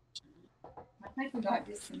 I think we got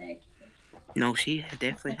disconnected. No, she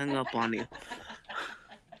definitely hung up on you.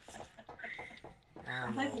 Oh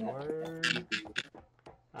my word.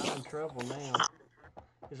 I'm in trouble now.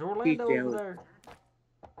 Is She's Orlando over jealous. there?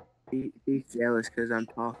 She's jealous because I'm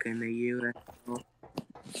talking to you. That's all.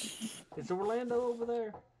 Is Orlando over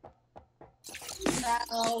there?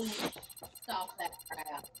 No. Stop that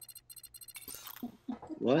crap.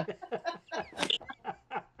 What?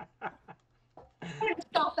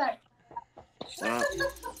 Stop that Stop.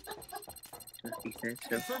 He said so.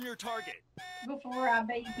 Confirm your target. before I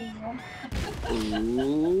beat him.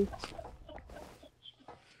 Ooh.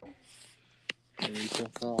 Rico,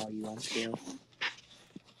 how are you? I'm still.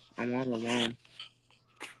 I'm all alone.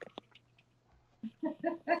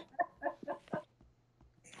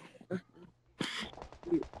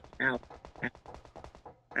 Ow. Ow.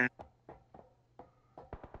 Ow.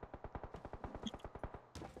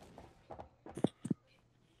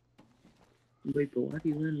 Wait, but why do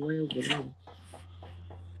you run way over there?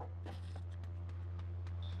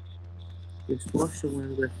 You're supposed to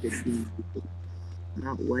run with the team,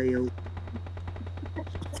 not way over.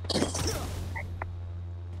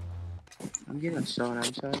 I'm getting shot.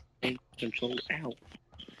 I'm trying to take control. Ow.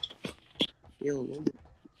 Yo, Lord.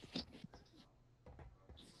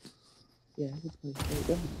 Yeah, I can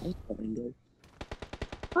play. I'm coming, dude.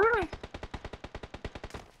 Hi.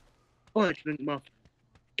 Oh, it's been muffed.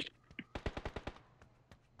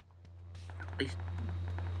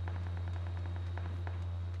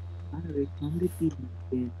 How do they come to see me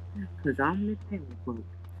again? Because I'm the telephone.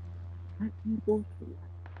 Let me go to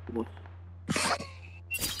it.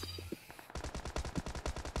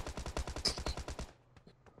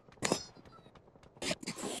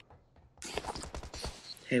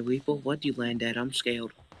 Hey, Weeple, what'd you land at? I'm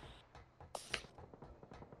scared.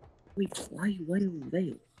 Wait, why are you way over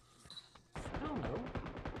there? I don't know.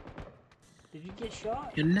 Did you get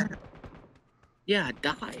shot? You're not. Yeah, I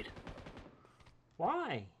died.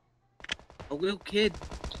 Why? A little kid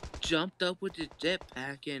jumped up with his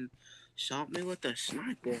jetpack and shot me with a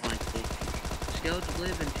sniper rifle. Scared the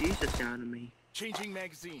living Jesus out of me. Changing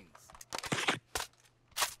magazines.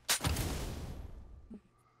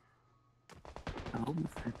 Oh,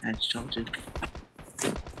 that's charging.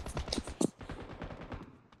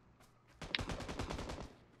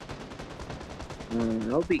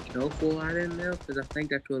 I'll be careful out in there because I think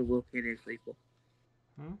that's where the little kid is, people.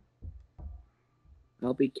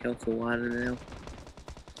 I'll be careful out in there.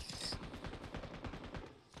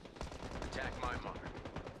 Attack my mark.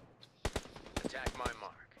 Attack my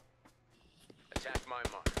mark. Attack my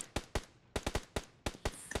mark.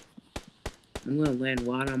 I'm gonna land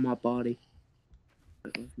right on my body.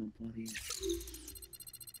 Where's my body at?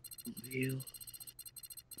 Over here.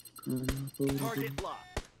 Come up over here. Target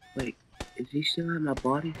locked. Wait, is he still on my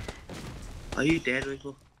body? Are you dead,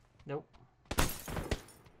 Rico? Nope.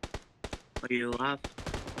 Are you alive?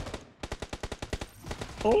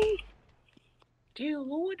 Oh! Dear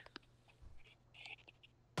Lord!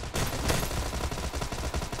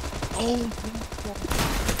 Oh,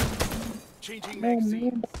 Changing no, magazine.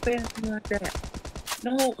 man, don't say anything like that.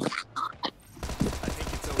 No. I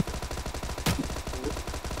think it's over.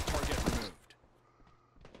 Target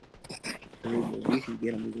removed. We can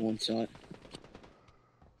get him with one shot.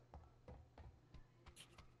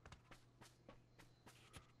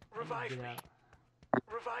 Revive Get me. out.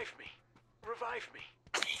 Revive me. Revive me.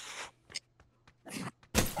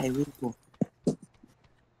 Hey, we go.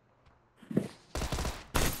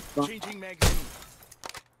 Changing magazine.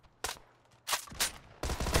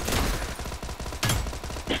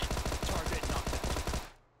 Target knocked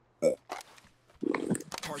out.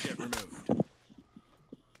 Target removed.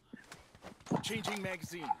 Changing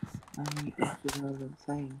magazines. I mean, that's what I was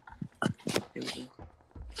saying. There we go.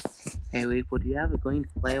 Hey, Weeple, do you have a green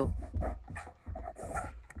flail?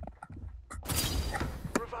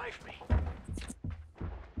 Revive me.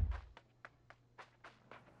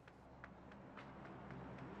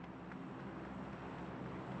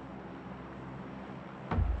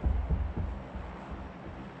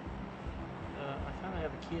 I kind of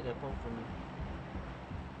have a kid up over me.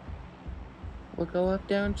 We'll go up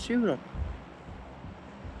there and shoot him.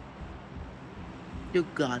 You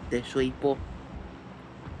got this, Weeple.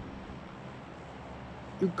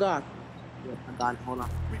 You got this. Yeah, I got it. Hold on.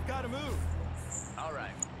 We've got to move. All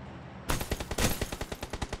right.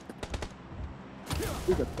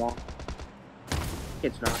 He's a ball.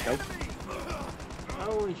 It's not, though.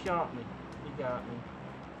 Oh, he shot me. He got me.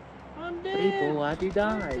 I'm dead. Weeple, why'd you I'm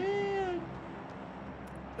die? dead.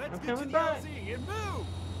 Let's I'm get to coming the back. LZ and move.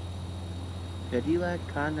 Could you, like,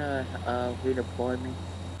 kinda, redeploy me?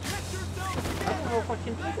 Get yourself I don't know if I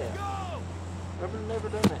can do Let's that. go. I've never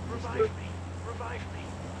done that this Revive game. me. Revive me.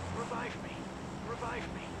 Revive me.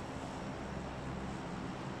 Revive me.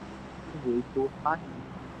 Weeple, fight me.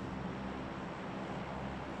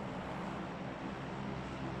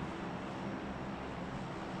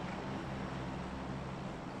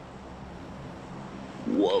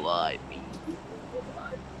 Revive me.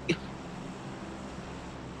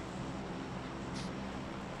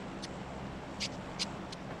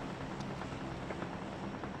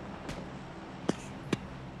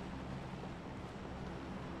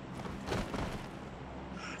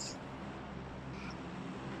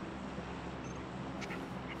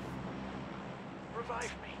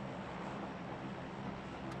 Revive me.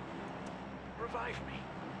 Revive me.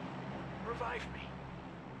 Revive me.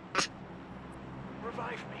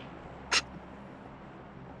 Revive me.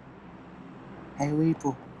 Hey,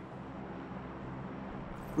 Weeple.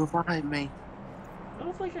 Revive me. I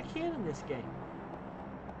don't think I can in this game.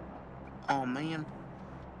 Oh, man.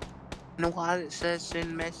 You know why it says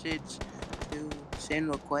send message to send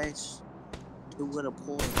request to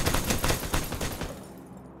redeploy?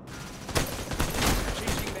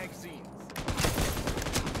 Changing magazines.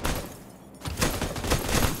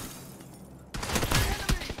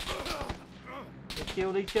 They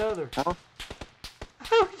killed each other. Huh?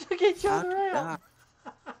 We took each How'd other you out.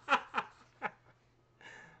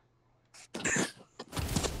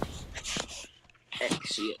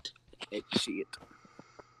 Exit. Exit.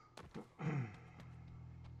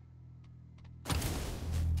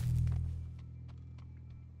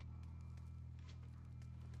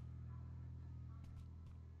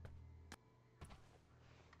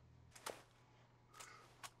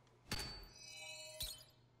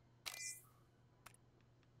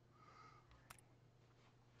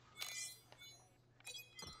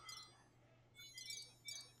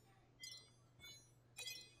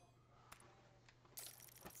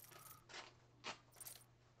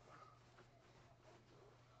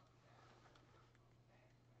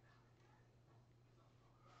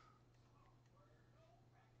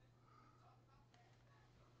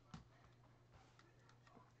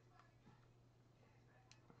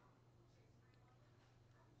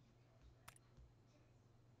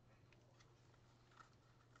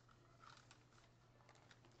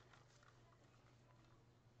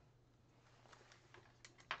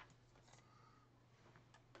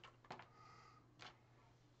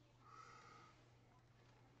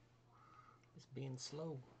 It's being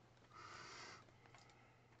slow.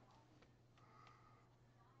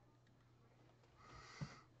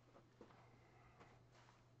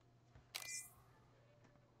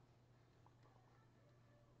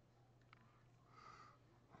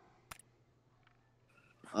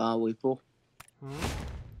 Weeple. Hmm?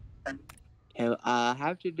 I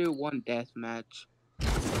have to do one death match.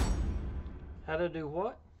 How to do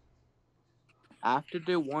what? I have to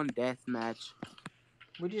do one death match.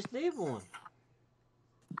 We just did one.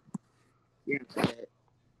 Yeah, but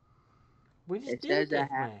We just it did says I that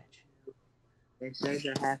have. match. It says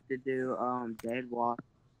I have to do dead walk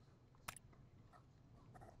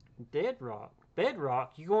Dead Rock.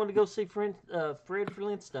 Bedrock. You going to go see Fred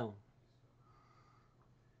Flintstone?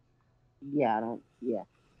 Yeah, I don't. Yeah.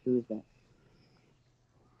 Who is that?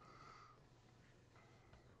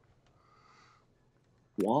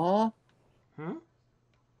 What? Hmm?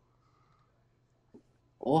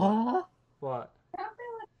 What? What?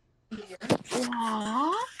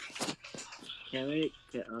 What? Can we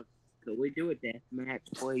do a death match,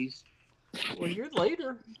 please? Well, you're the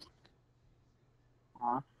leader.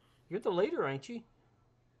 Huh? You're the leader, ain't you?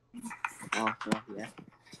 Oh, well, yeah.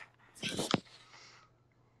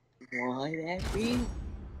 What, Abby?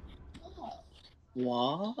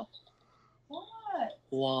 What? What?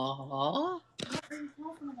 What? What are you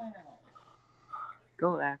talking about?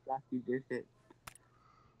 Don't act like you did it.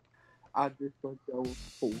 I just want to go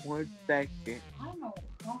for 1 second. I don't know what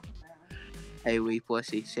you're talking about. Hey, wee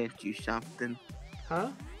pussy sent you something.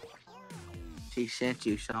 Huh? She sent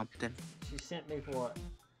you something. She sent me what?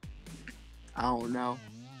 I don't know.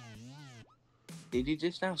 Did you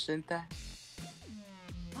just now send that?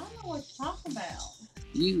 I don't know what you're talking about.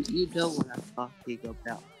 You know what I'm talking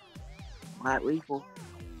about. White people.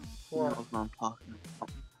 You know What? what I'm talking about.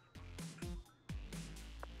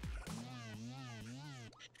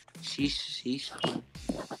 She's She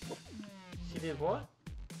did what?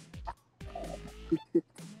 she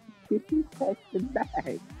texted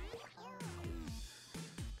back.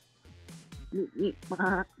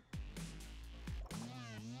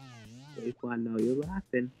 If I know you're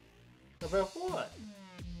laughing. About what?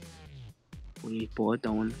 We both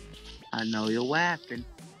don't. I know you're laughing.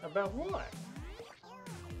 About what?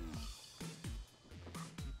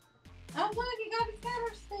 Oh, look, he got his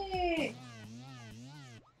counter stick.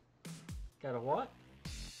 Got a what?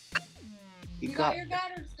 You got your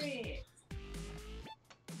gutter stick.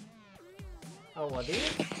 Oh, I did?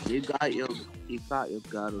 You got your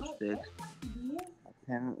gutter sticks.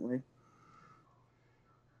 Apparently.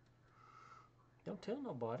 Don't tell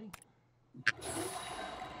nobody.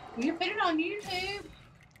 You put it on YouTube.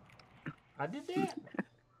 I did that.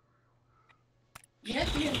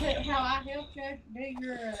 Yes, you put how I helped you do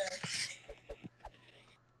your.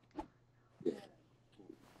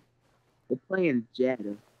 We're playing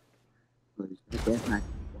Jetta. That's not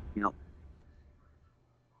working out.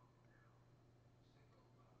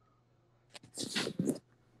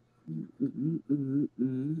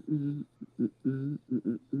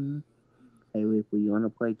 Hey, if we want to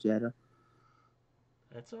play Jetta,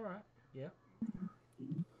 That's all right. Yeah.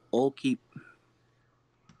 or keep.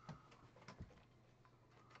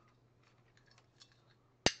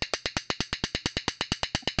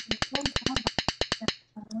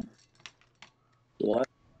 What?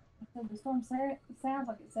 So the storm sounds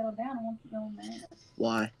like it settled down. I want you going now.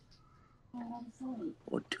 Why? Oh, I'm sorry.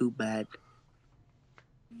 Or too bad.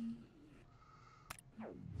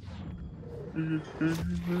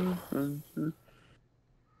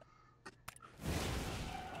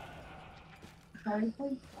 Sorry,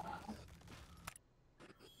 please.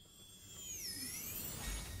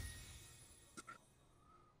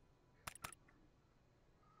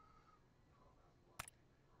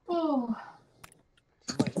 Oh.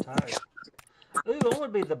 Somebody's tired. Ooh, I want to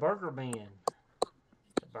be the Burger Man.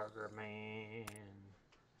 The Burger Man.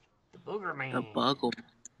 The Booger Man. The Buggle.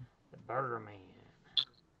 The Burger Man.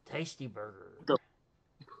 Tasty Burger.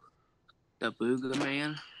 The Booger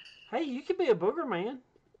Man. Hey, you could be a Booger Man.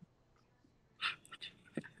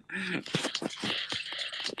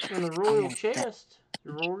 In the royal chest.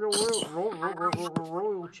 The royal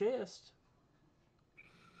chest.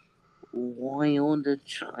 Why on the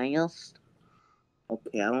chest?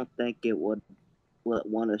 Okay, I don't think it would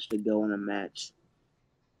want us to go in a match.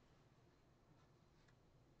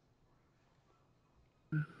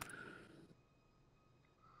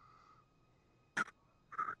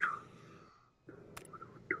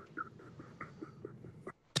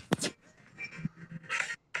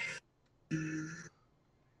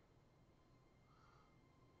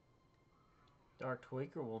 Dark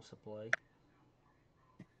Tweaker wants to play.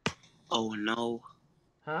 Oh no.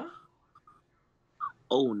 Huh?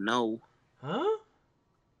 Oh no. Huh?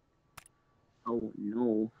 Oh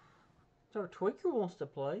no. Dark Tweaker wants to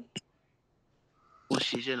play. Well,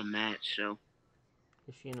 she's in a match, so.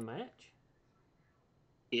 Is she in a match?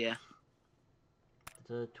 Yeah.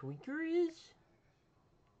 The Tweaker is?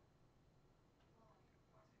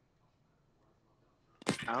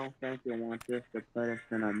 I don't think it wants us to put us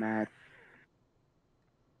in a match.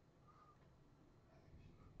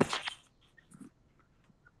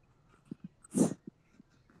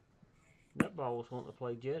 Nutball was wanting to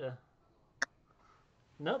play Jetta.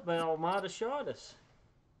 Nutball might have shot us.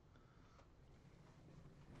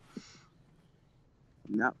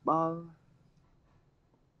 Nutball.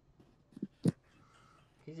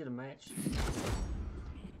 He's in a match.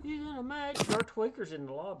 He's in a match. Our tweaker's in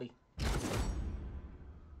the lobby.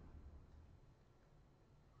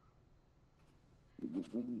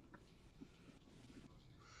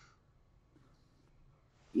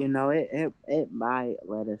 You know, it might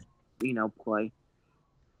let us, play.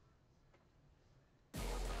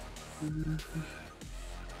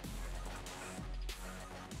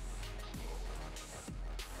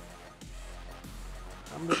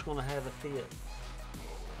 I'm just gonna have a fit.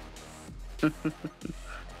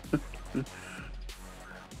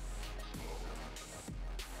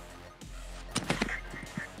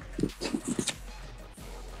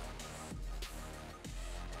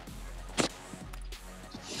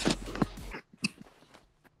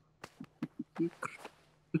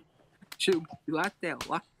 Shoot,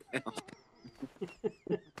 lockdown.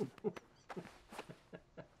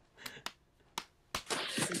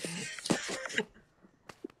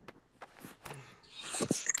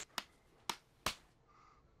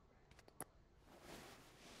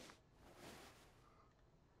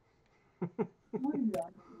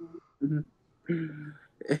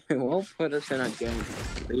 It won't put us in a game.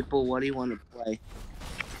 People, what do you want to play?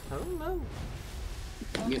 I don't know.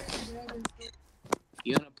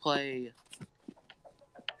 You want to play?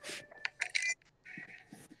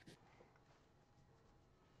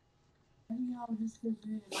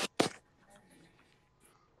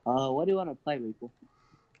 What do you want to play, people?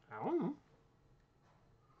 I don't know.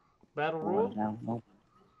 Battle I Royale? don't know.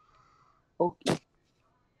 Okay.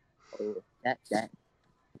 Oh, that.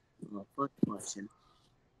 First question.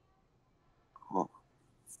 Oh.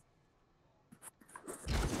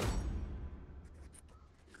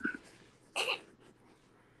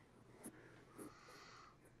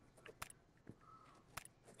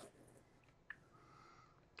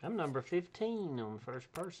 I'm number 15 on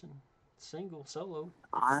first person. Single, solo.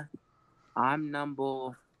 I'm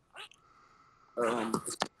number. I'll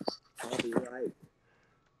be right.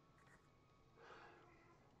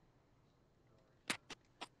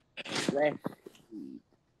 Let's see.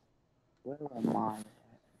 Where am I?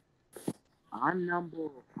 I'm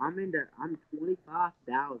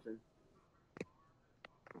 25,000.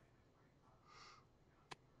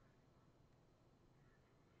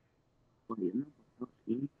 Wait, you're number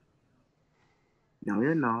 13? No,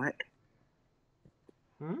 you're not.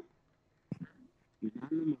 Hmm? You're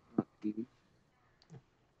not number 13.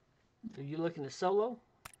 Are you looking at solo?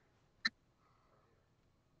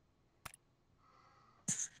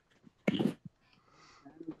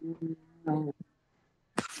 No.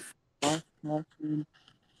 First person,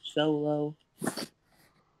 solo.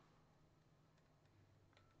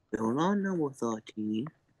 You're not number 13.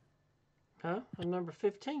 Huh? I'm number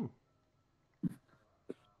 15.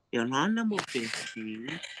 You're not number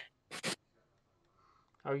 15.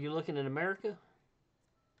 Are you looking at America?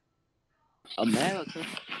 America.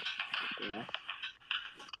 Yeah.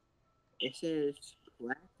 It says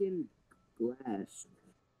Blackened Glass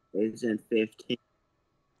is in 15.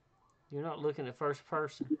 You're not looking at first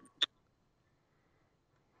person.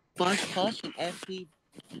 First person,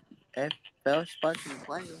 first person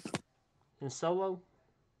player. In solo?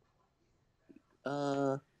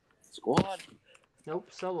 Squad.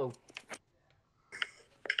 Nope, solo.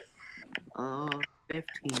 15.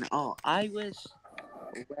 Oh, Irish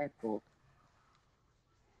Raffle.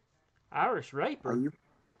 Irish Are Raper? you?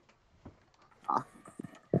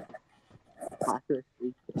 Irish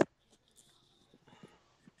Raper.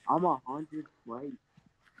 I'm 100 right.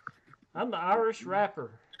 I'm the Irish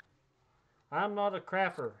rapper. I'm not a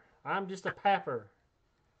crapper. I'm just a papper.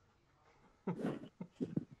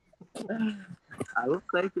 I look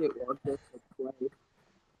like it wants us to play.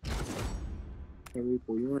 Hey,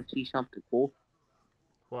 people, you want to see something cool?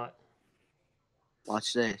 What?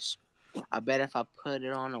 Watch this. I bet if I put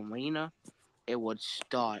it on Arena, it would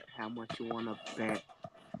start. How much you want to bet?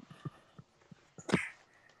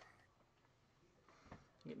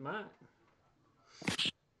 It might.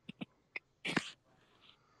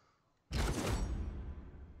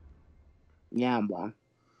 Yeah, I'm wrong.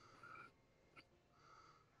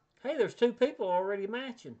 Hey, there's 2 people already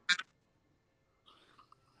matching.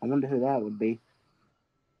 I wonder who that would be.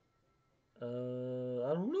 I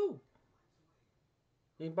don't know.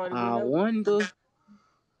 Anybody we I know? wonder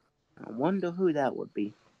who that would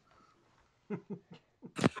be.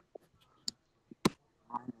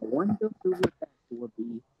 I wonder who that would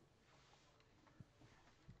be.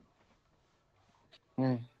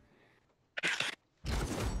 Hmm.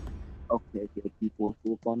 Okay, people,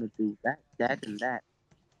 we're gonna do that, and that.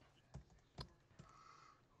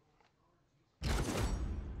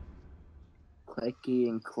 clicky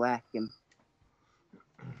and clacking.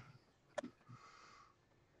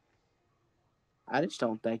 I just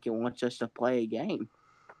don't think it wants us to play a game.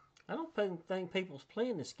 I don't think people's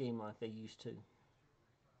playing this game like they used to.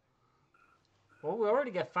 Well, we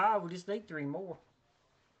already got 5. We just need 3 more.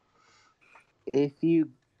 If you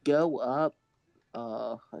go up,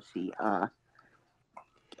 let's see, I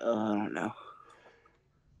don't know.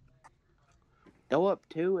 Go up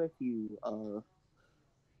 2 if you, I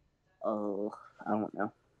don't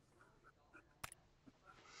know.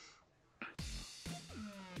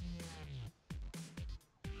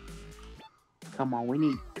 Come on, we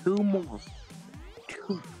need 2 more.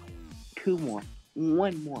 Two more.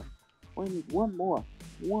 1 more. We need 1 more.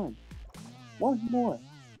 1 more.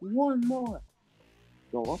 1 more.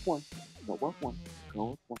 Go up 1. Go up 1.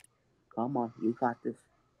 Go up 1. Come on, you got this.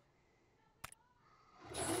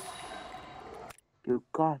 You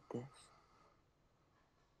got this.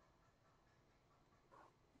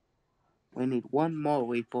 We need 1 more,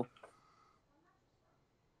 Weeple.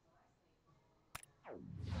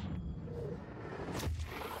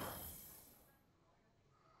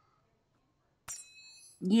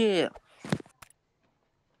 Yeah.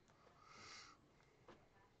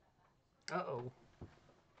 Uh-oh.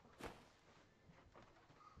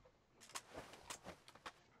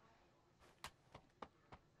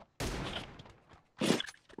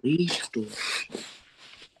 Please do.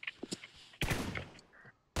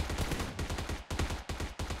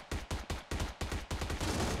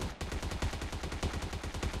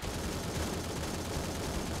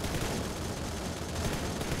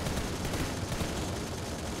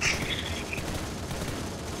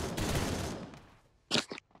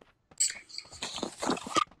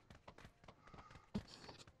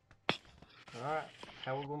 Alright.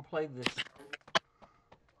 How we going to play this?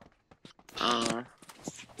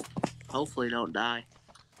 Hopefully don't die.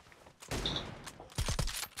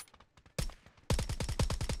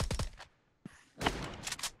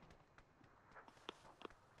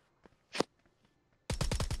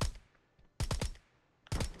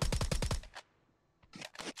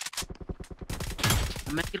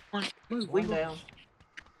 I'm making 1 forward. 1 down.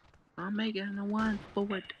 I'm making a 1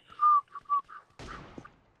 forward.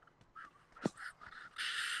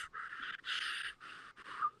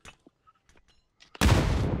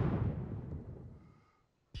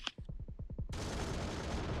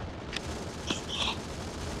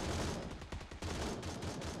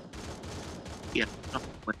 Yeah,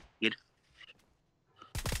 kid.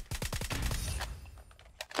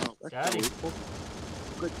 Oh, let's Got him. go.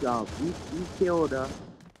 Good job. You killed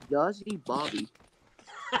Jazzy Bobby.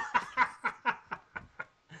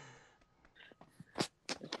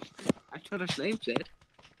 That's what his name said.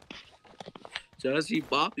 Jazzy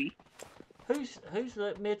Bobby. Who's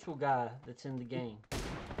that Mitchell guy that's in the game?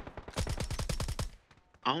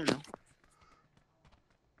 I don't know.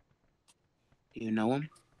 Do you know him?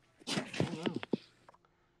 I don't know.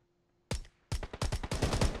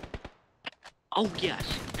 Oh yes,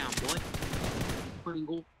 down boy.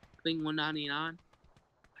 Pringle, thing 199.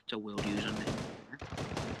 That's a world username.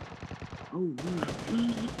 Oh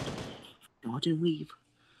yeah. Dodge and weave.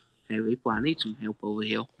 Hey people, I need some help over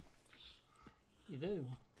here. You do?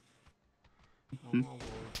 Oh, my Lord.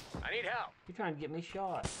 I need help. You're trying to get me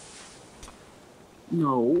shot.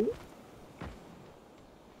 No.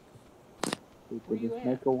 Where you just at?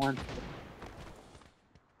 make a 1.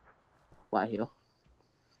 Right here.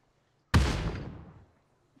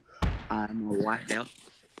 I'm a white here.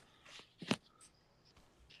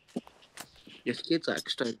 This kid's like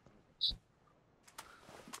straight.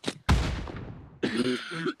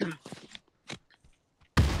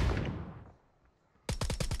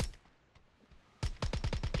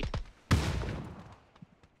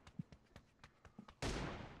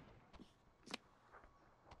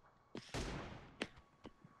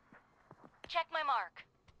 Check my mark.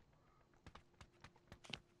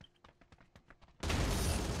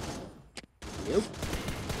 Yep.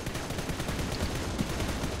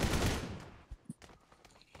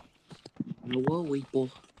 Whoa,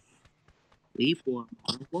 Weeple. Weeple.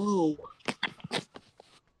 Whoa.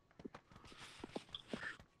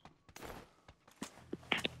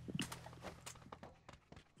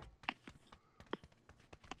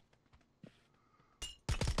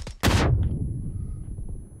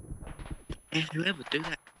 And whoever threw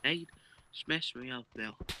that grenade smashed me up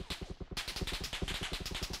there.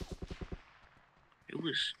 It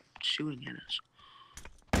was shooting at us.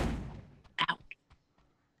 Ow.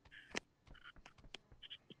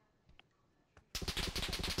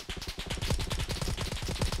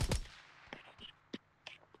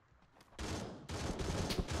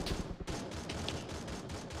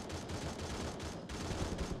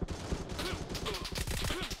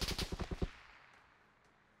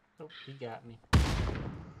 got me.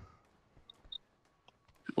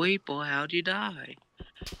 Wait, boy, how'd you die?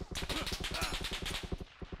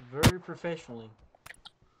 Very professionally.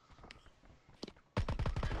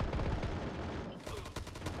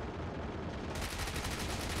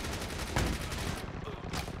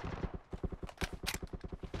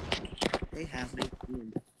 They have me.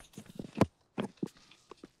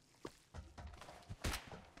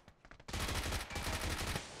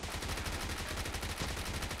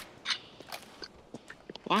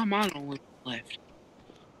 Why am I the only one left?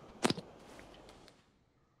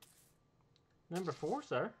 Number 4,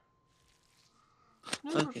 sir.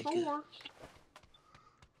 Number Okay, 4. good.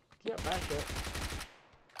 Get back up.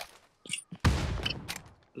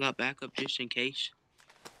 I got backup just in case.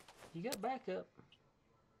 You got backup.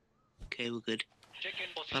 Okay, we're good.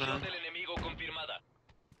 Chequen Para. posición del enemigo confirmada.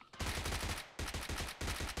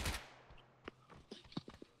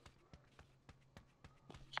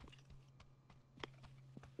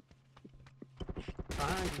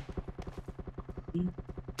 Behind you.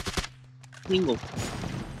 Single.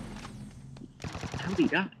 How'd he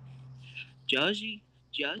die? Judgy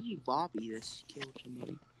Bobby this killed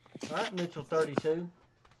somebody. Alright, Mitchell 32.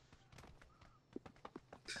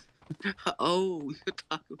 Oh, you're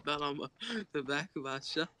talking about on the back of my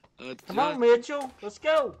shot. Come on, Mitchell. Let's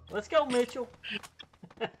go. Let's go, Mitchell.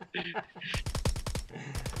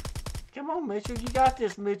 Come on, Mitchell. You got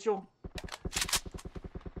this, Mitchell.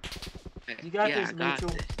 You got yeah, this, I got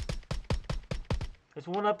Mitchell. this. There's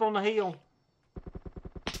one up on the hill.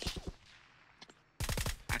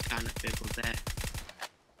 I kind of figured that.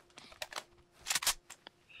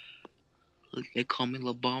 Look, they call me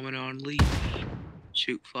LeBomber on lead.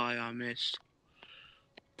 Shoot fire, I missed.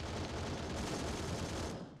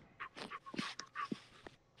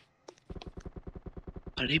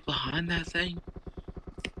 Are they behind that thing?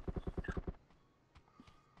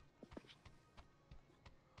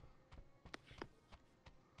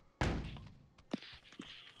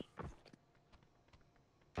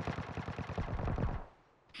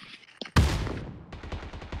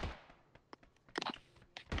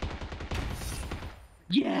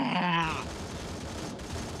 Yeah!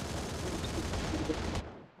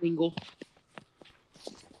 Single.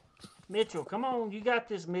 Mitchell, come on. You got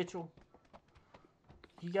this, Mitchell.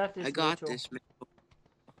 You got this, I got Mitchell. this, man.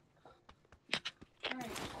 Alright,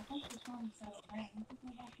 I think this one's so bad. Let's go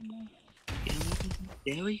back in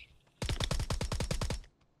there. Daily?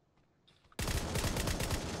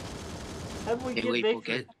 How do we Hey, get wait, victory?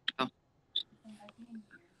 forget. Oh.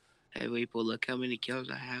 Hey, wait, look how many kills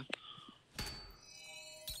I have.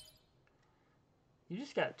 You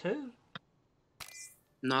just got 2.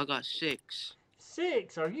 No, I got 6.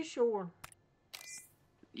 6. Are you sure?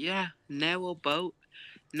 Yeah, narrow boat.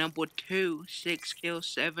 Number 2, 6 kills,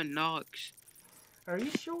 7 knocks. Are you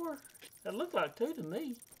sure? That looked like 2 to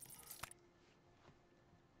me.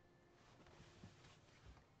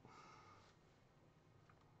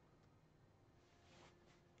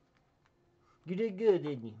 You did good,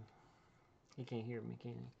 didn't you? He can't hear me,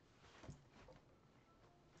 can he?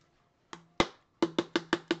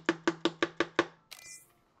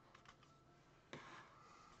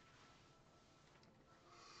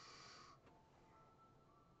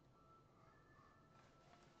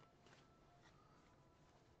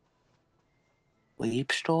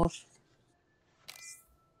 Weep stores?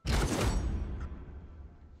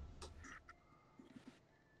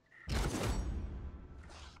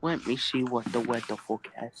 Let me see what the weather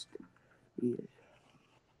forecast is.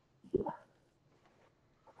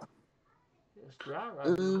 It's dry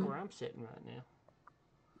right here where I'm sitting right now.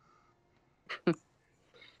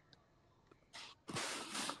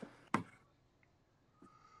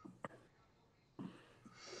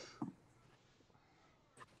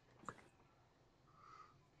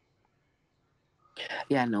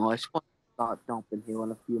 Yeah, no, it's supposed to start dumping here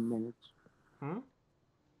in a few minutes. Hmm?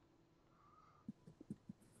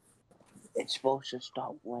 It's supposed to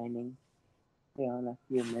start raining here in a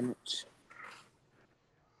few minutes.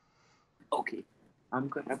 Okay, I'm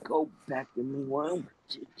gonna go back in my room.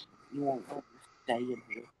 You won't let me stay in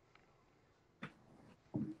here.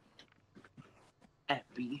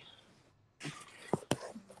 Happy.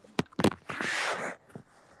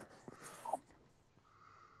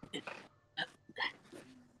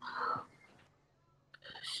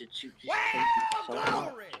 Since you just take it so long.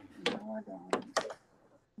 Glory! No, I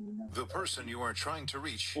don't. The person you are trying to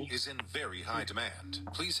reach is in very high demand.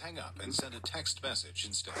 Please hang up and send a text message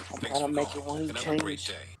instead. Thanks gotta for make calling, one and have a great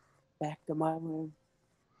change. day. Back to my room.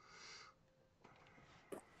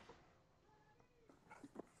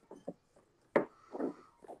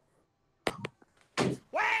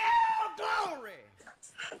 Well, glory!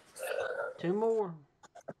 2 more.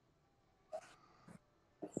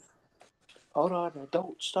 Hold on, I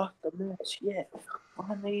don't start the match yet.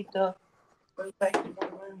 I need to go back to my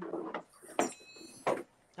room.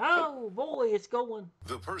 Oh boy, it's going.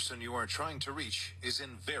 The person you are trying to reach is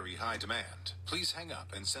in very high demand. Please hang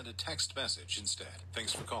up and send a text message instead.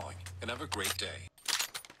 Thanks for calling and have a great day.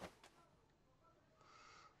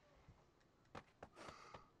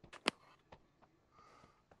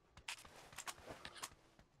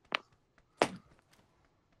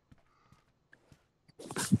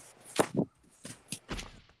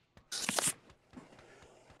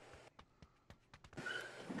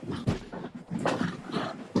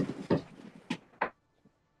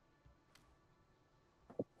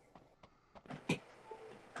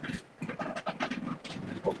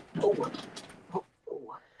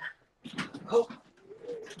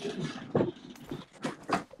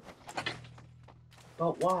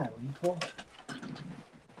 But why? What?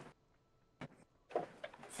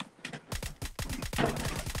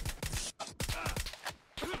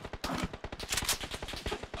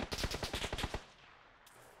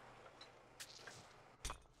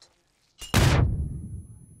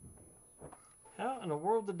 How in the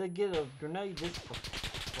world did they get a grenade this close?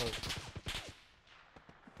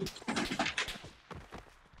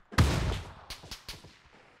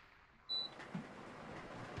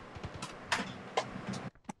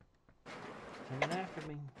 Coming after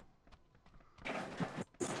me.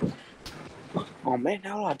 Oh man,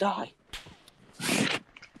 how did I die?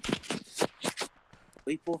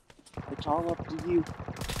 People, it's all up to you.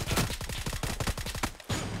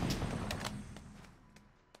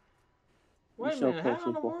 Wait a so minute, close, how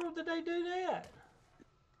in the people. world did they do that?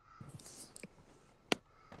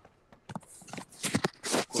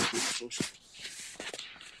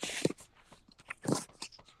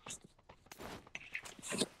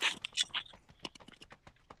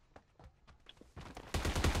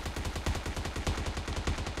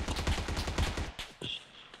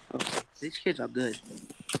 These kids are good.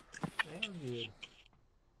 They are good.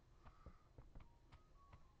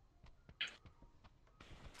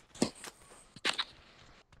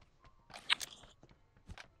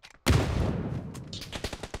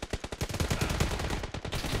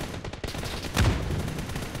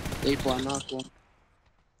 People, I knocked one.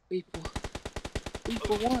 People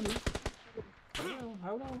won.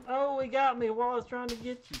 Hold on. Oh, he got me while I was trying to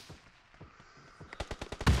get you.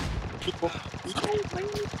 People, no, man,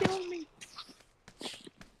 you killed me.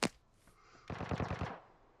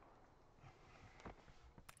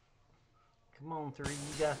 Come on, 3, you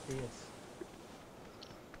got this.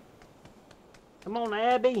 Come on,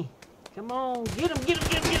 Abby. Come on, get him, get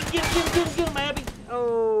him, Abby.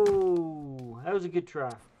 Oh, that was a good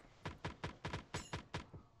try.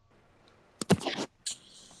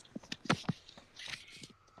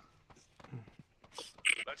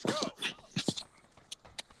 Let's go.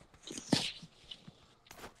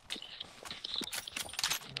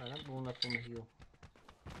 Alright, I'm going up on the hill.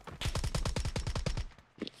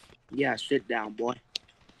 Yeah, sit down, boy.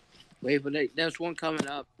 Wait, but there's one coming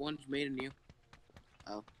up. One's meeting you.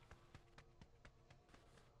 Oh.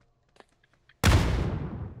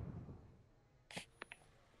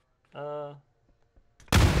 Oh,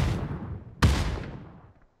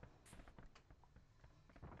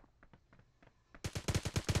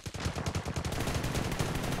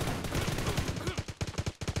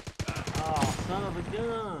 son of a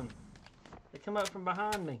gun. They come up from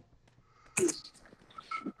behind me.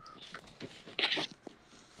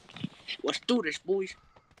 Let's do this, boys.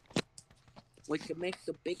 We can make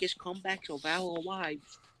the biggest comebacks of our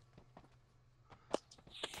lives.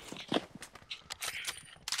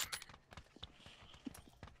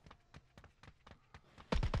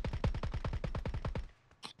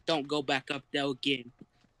 Don't go back up there again.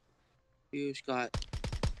 You just got...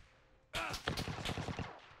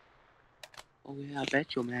 Oh yeah, I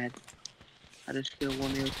bet you're mad. I just killed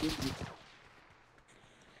one of your teammates.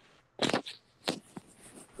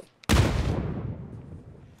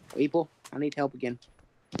 People, I need help again.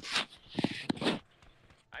 I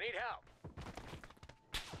need help.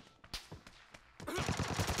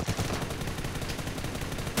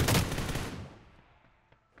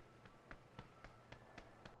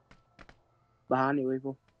 Behind you,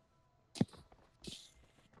 people.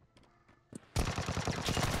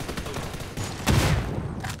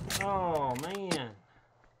 Oh, man.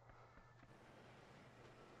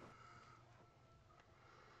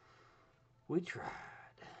 We tried.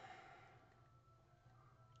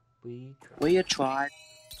 We tried.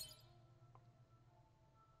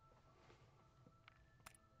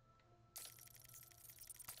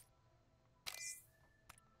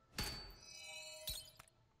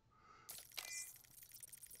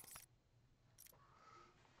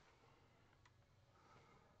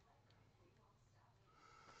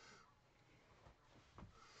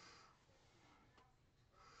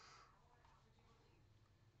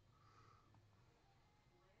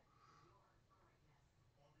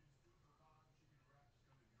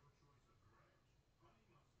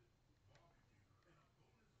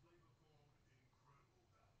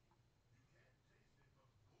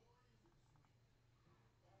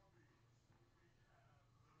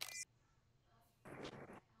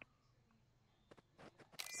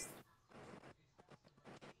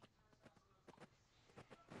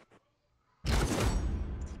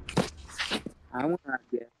 I want to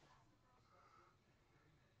get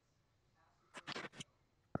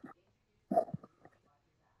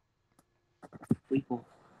people.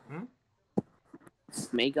 Hmm?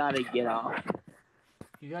 May gotta get off.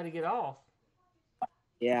 You got to get off.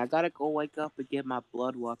 Yeah, I gotta go wake up and get my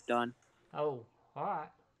blood work done. Oh, all right.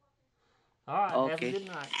 All right. Have a Okay. good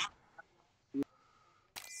night.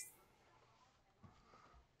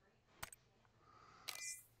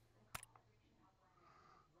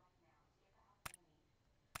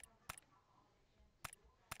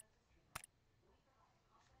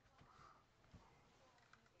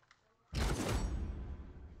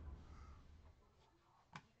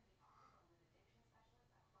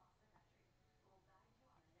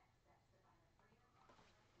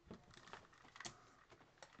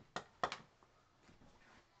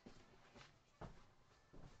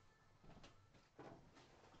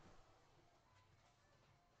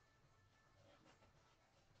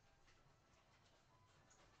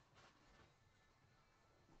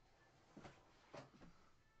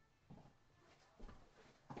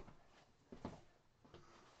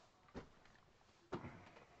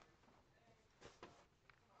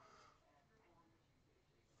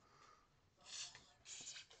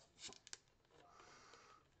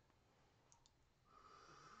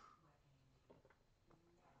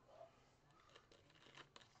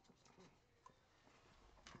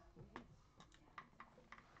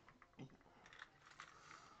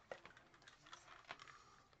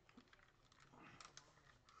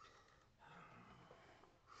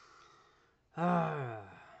 Ah.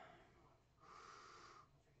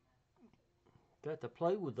 Got to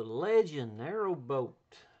play with the legend, Arrowboat.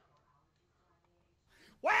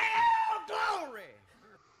 Well, glory!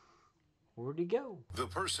 Where'd he go? The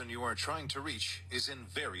person you are trying to reach is in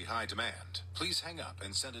very high demand. Please hang up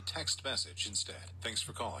and send a text message instead. Thanks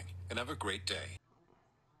for calling, and have a great day.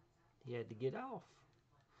 He had to get off.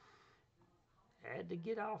 Had to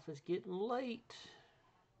get off. It's getting late.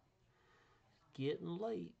 Getting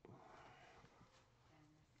late.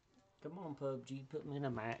 Come on, PUBG. Put me in a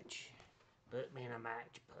match. Put me in a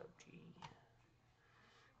match, PUBG.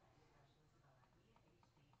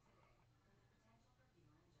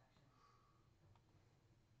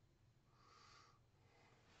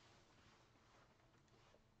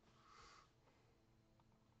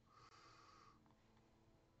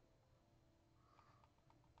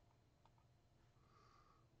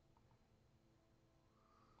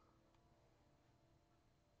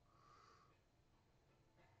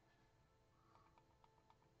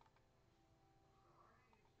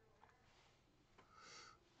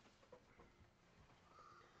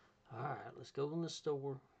 All right, let's go in the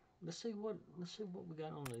store. Let's see what we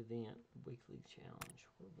got on the event, weekly challenge.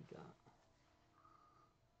 What we got?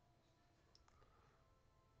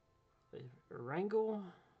 Wrangel,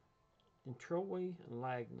 and Troy, and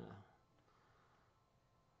Lagna.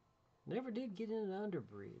 Never did get into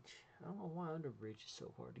Underbridge. I don't know why Underbridge is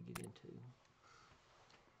so hard to get into.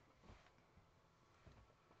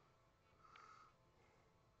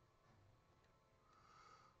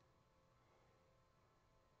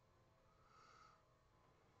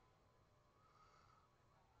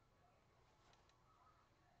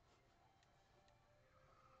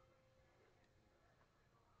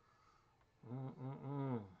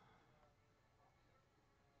 Mm-mm-mm.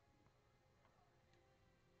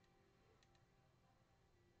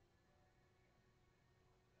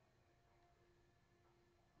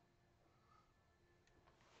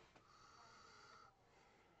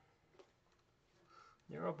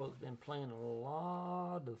 They're all both been playing a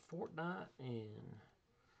lot of Fortnite and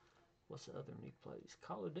what's the other new place?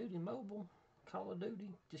 Call of Duty Mobile? Call of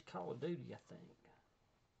Duty? Just Call of Duty, I think.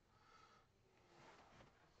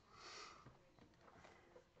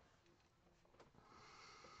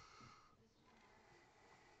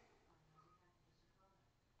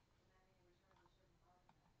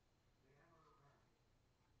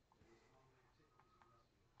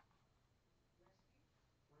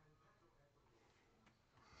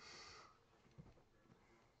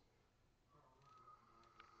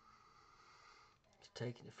 It's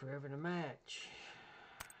taking it forever to match.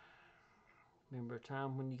 Remember a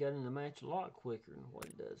time when you got in the match a lot quicker than what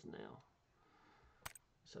it does now.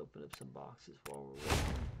 Let's open up some boxes while we're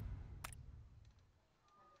waiting.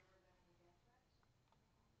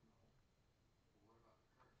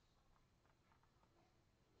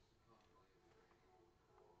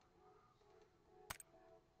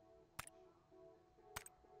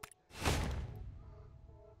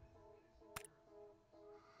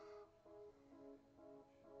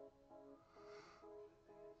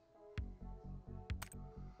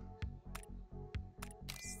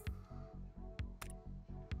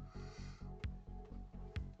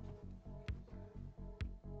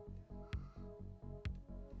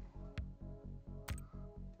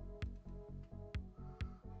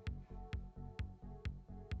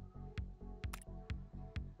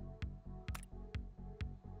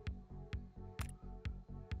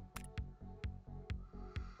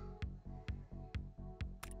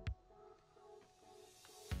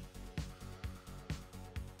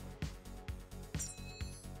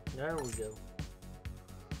 There we go.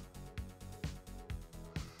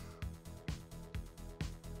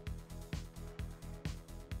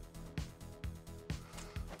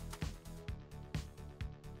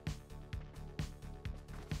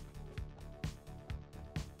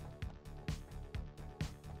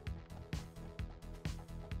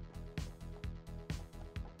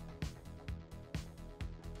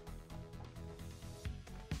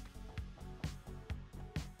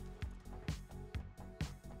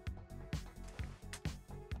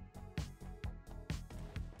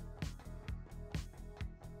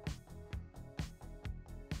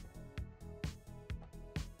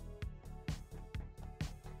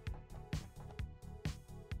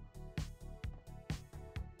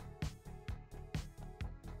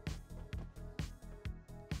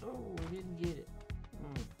 Oh, we didn't get it.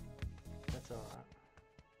 That's all right.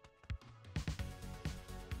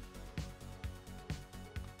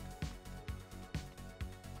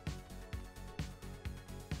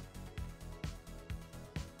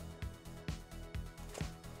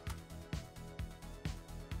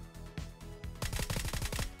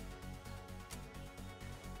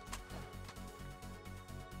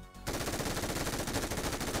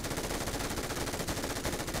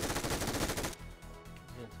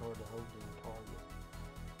 It's hard to hold the target.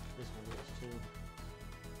 This one is too.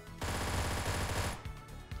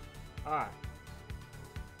 Alright.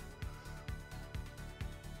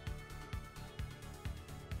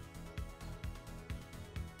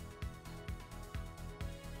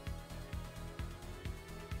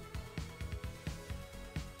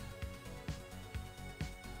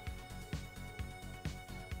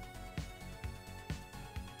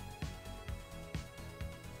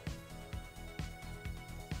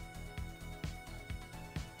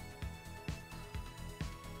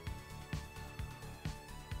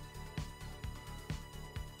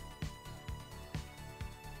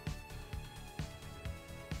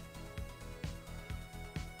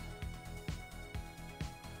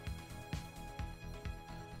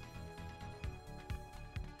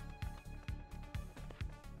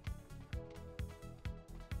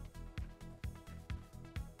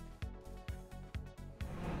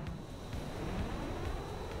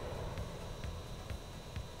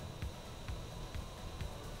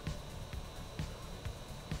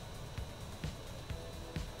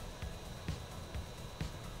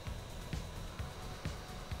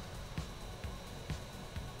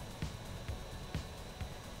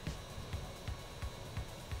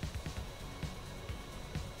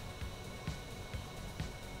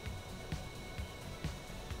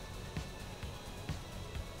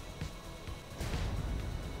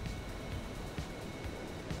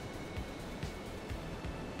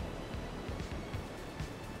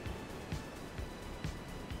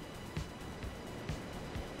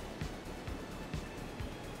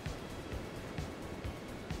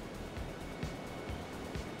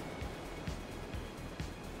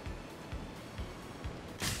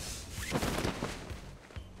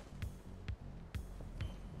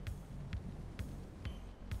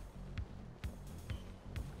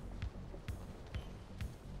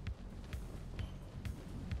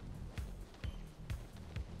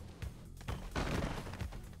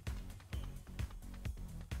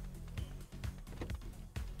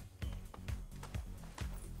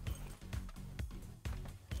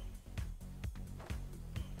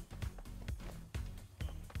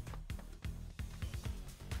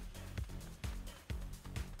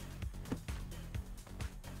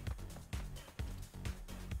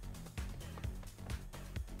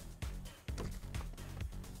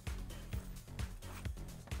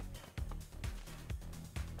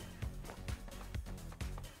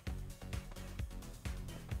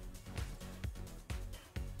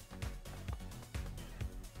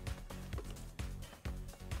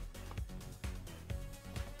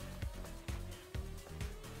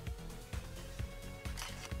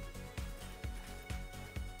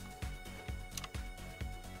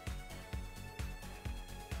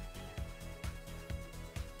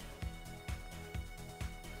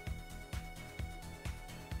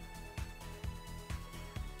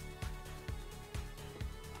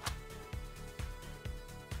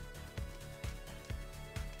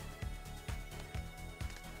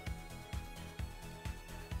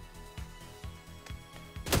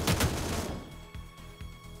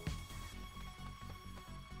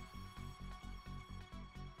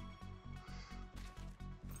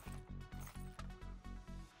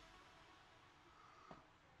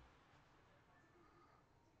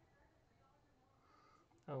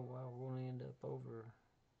 Oh wow, we're gonna end up over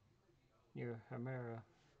near Hamera.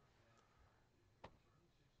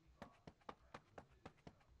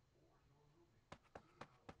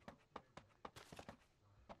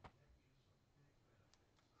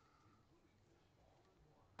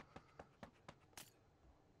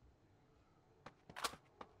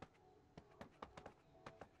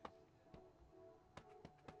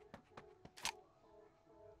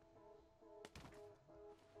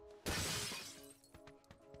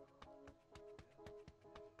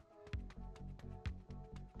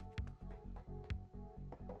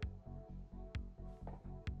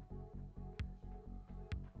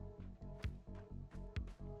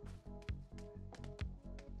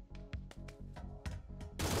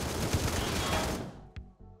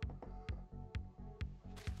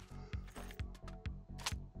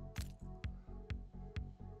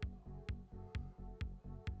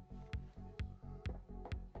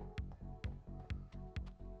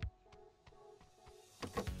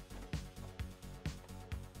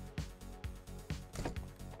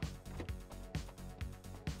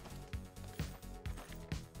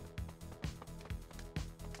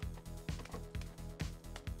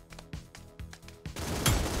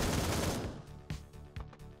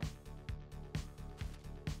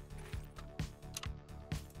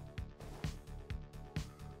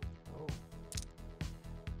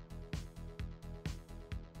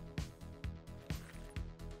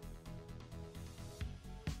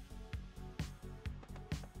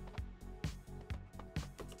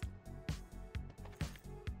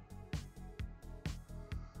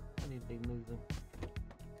 need to be moving.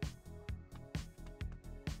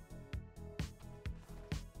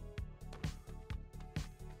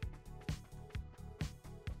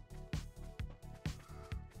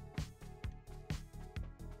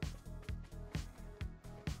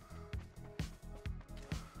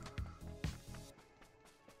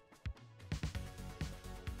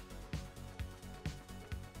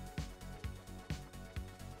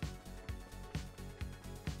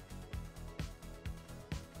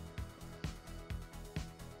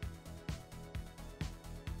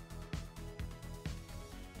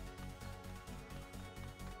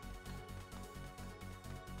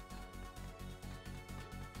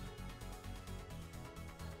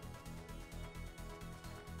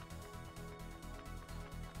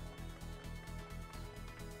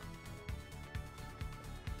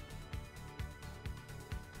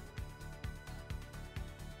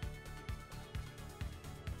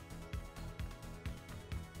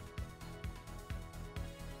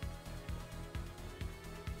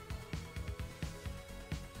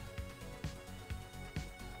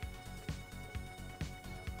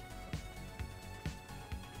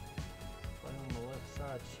 Play on the left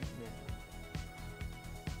side shooting at me.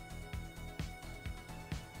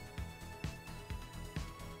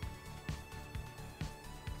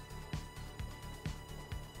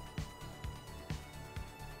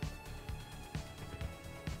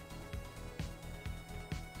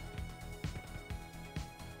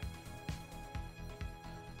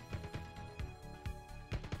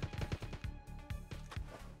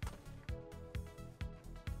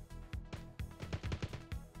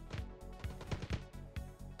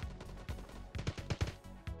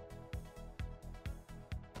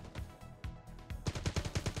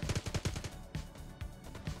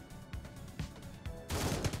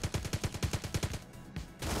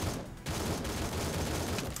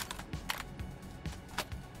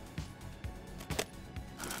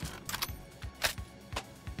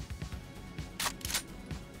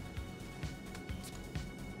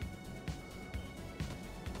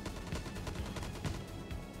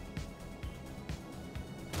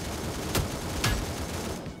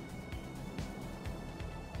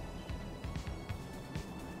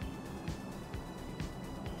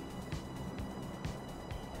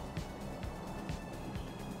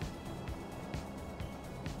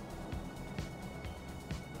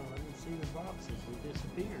 Oh, let me see the boxes. They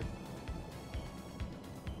disappeared.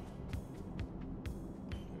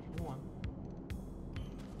 There's one.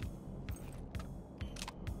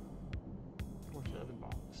 Where's the other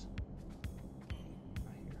box?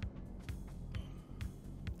 Right here.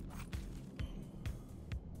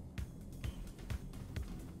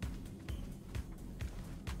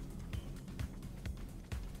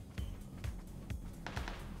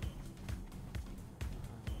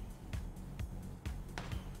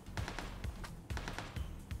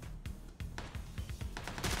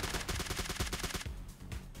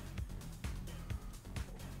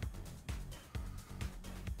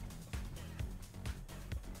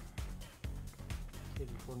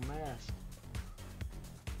 Headed for the mast.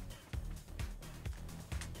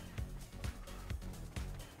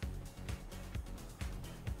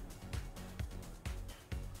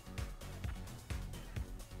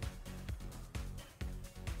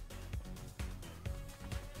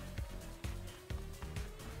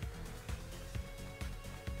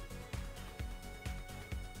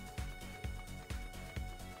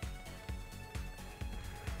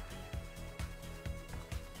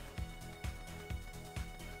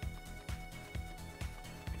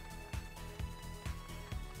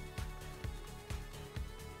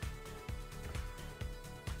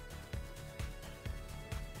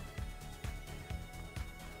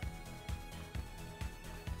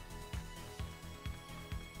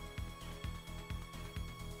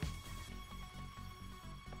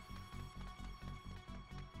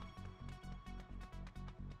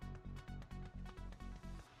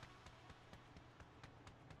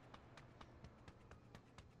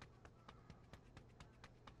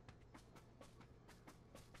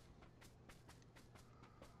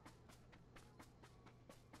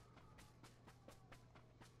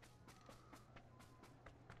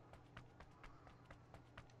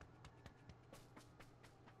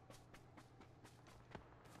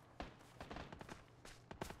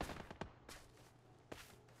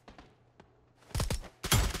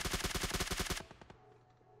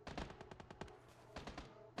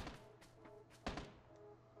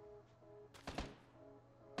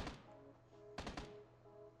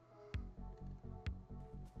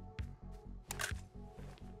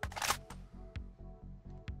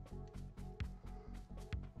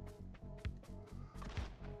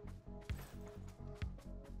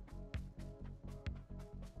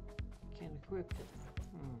 equipped it.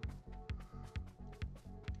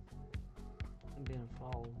 And then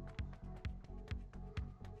fall.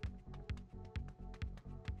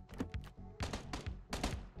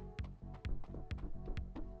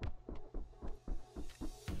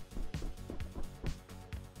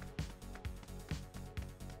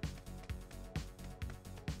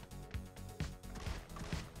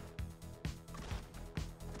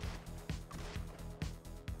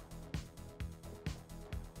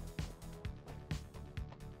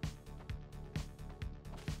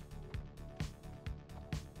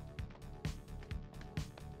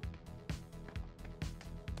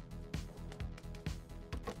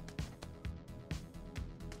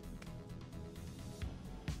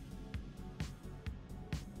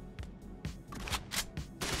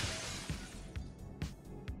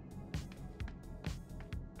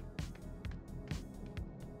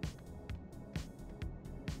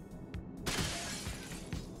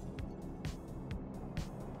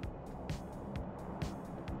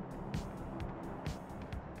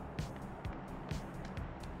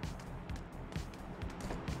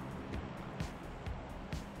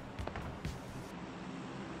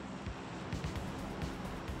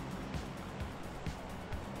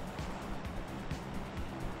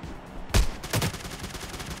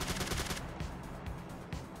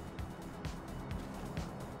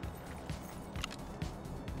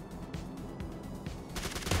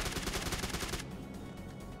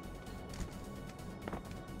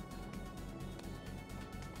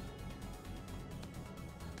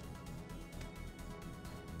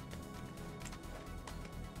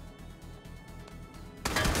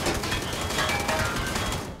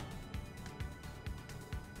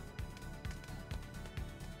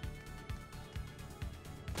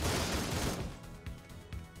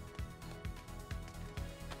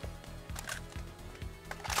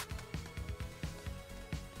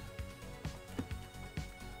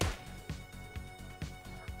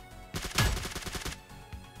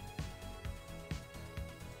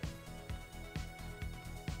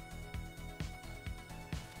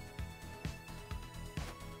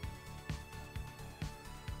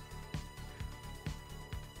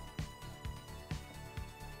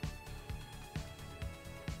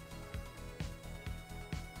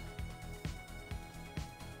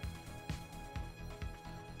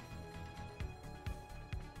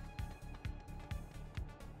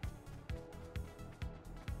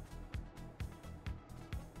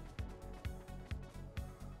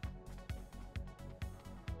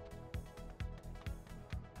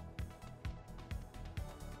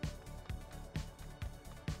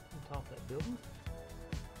 Top of that building?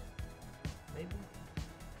 Maybe?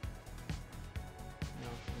 No,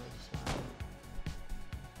 it's on the other side.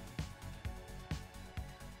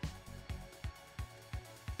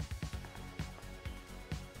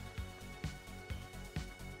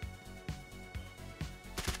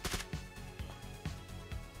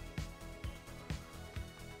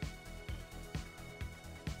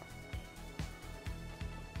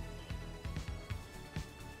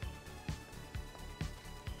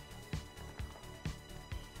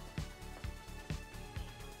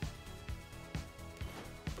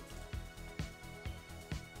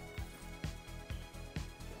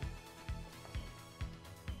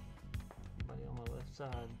 Somebody on my left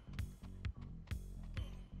side.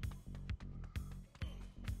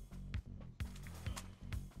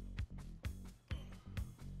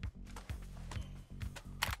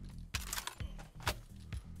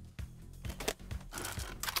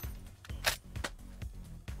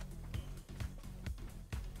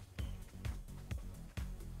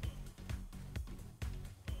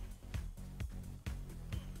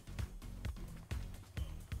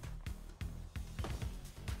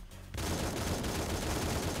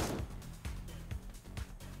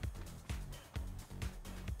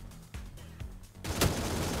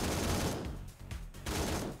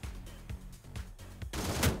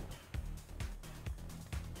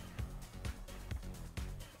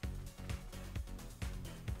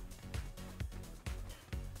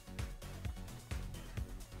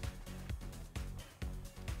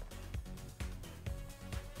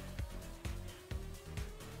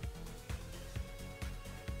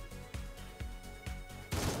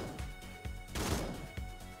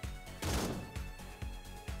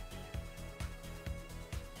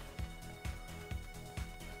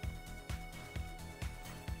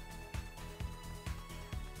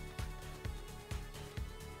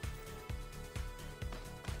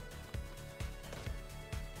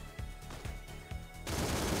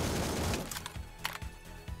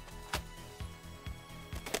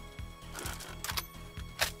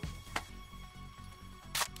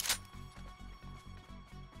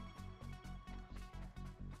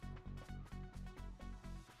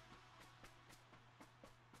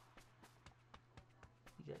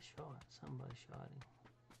 got shot. Somebody shot him.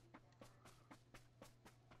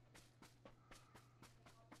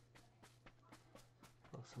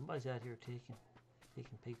 Well, somebody's out here ticking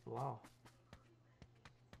people off.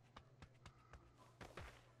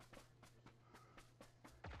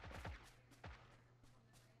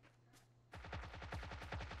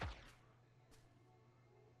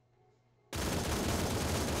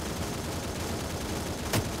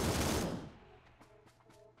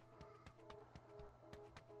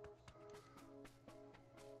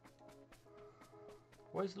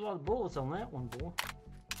 Wasted a lot of bullets on that one, boy.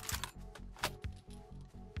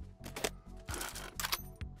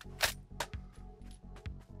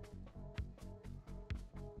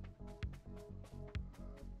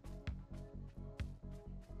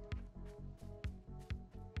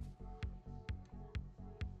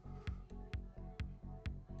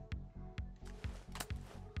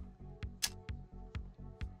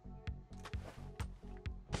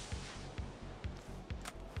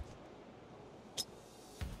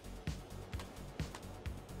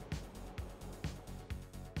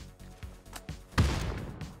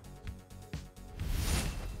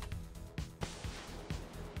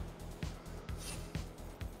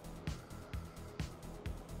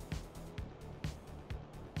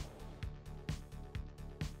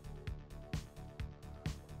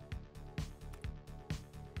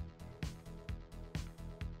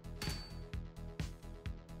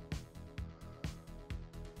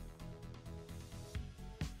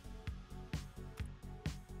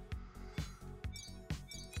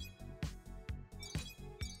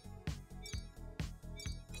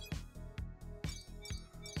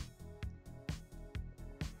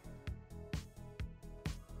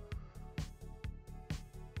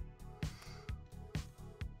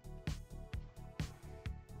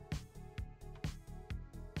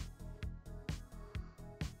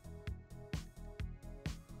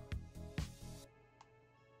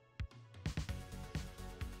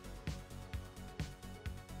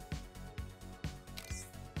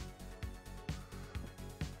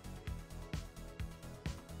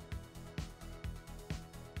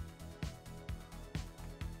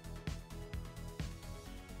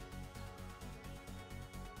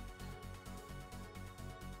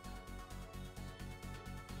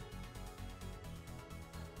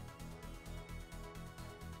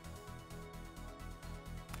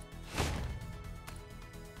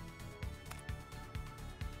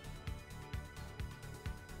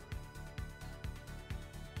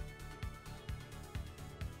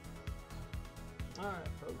 Alright,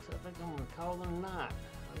 folks, I think I'm going to call it a night.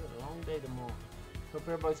 I got a long day tomorrow. Hope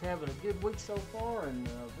everybody's having a good week so far, and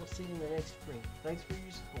we'll see you in the next stream. Thanks for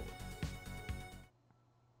your support.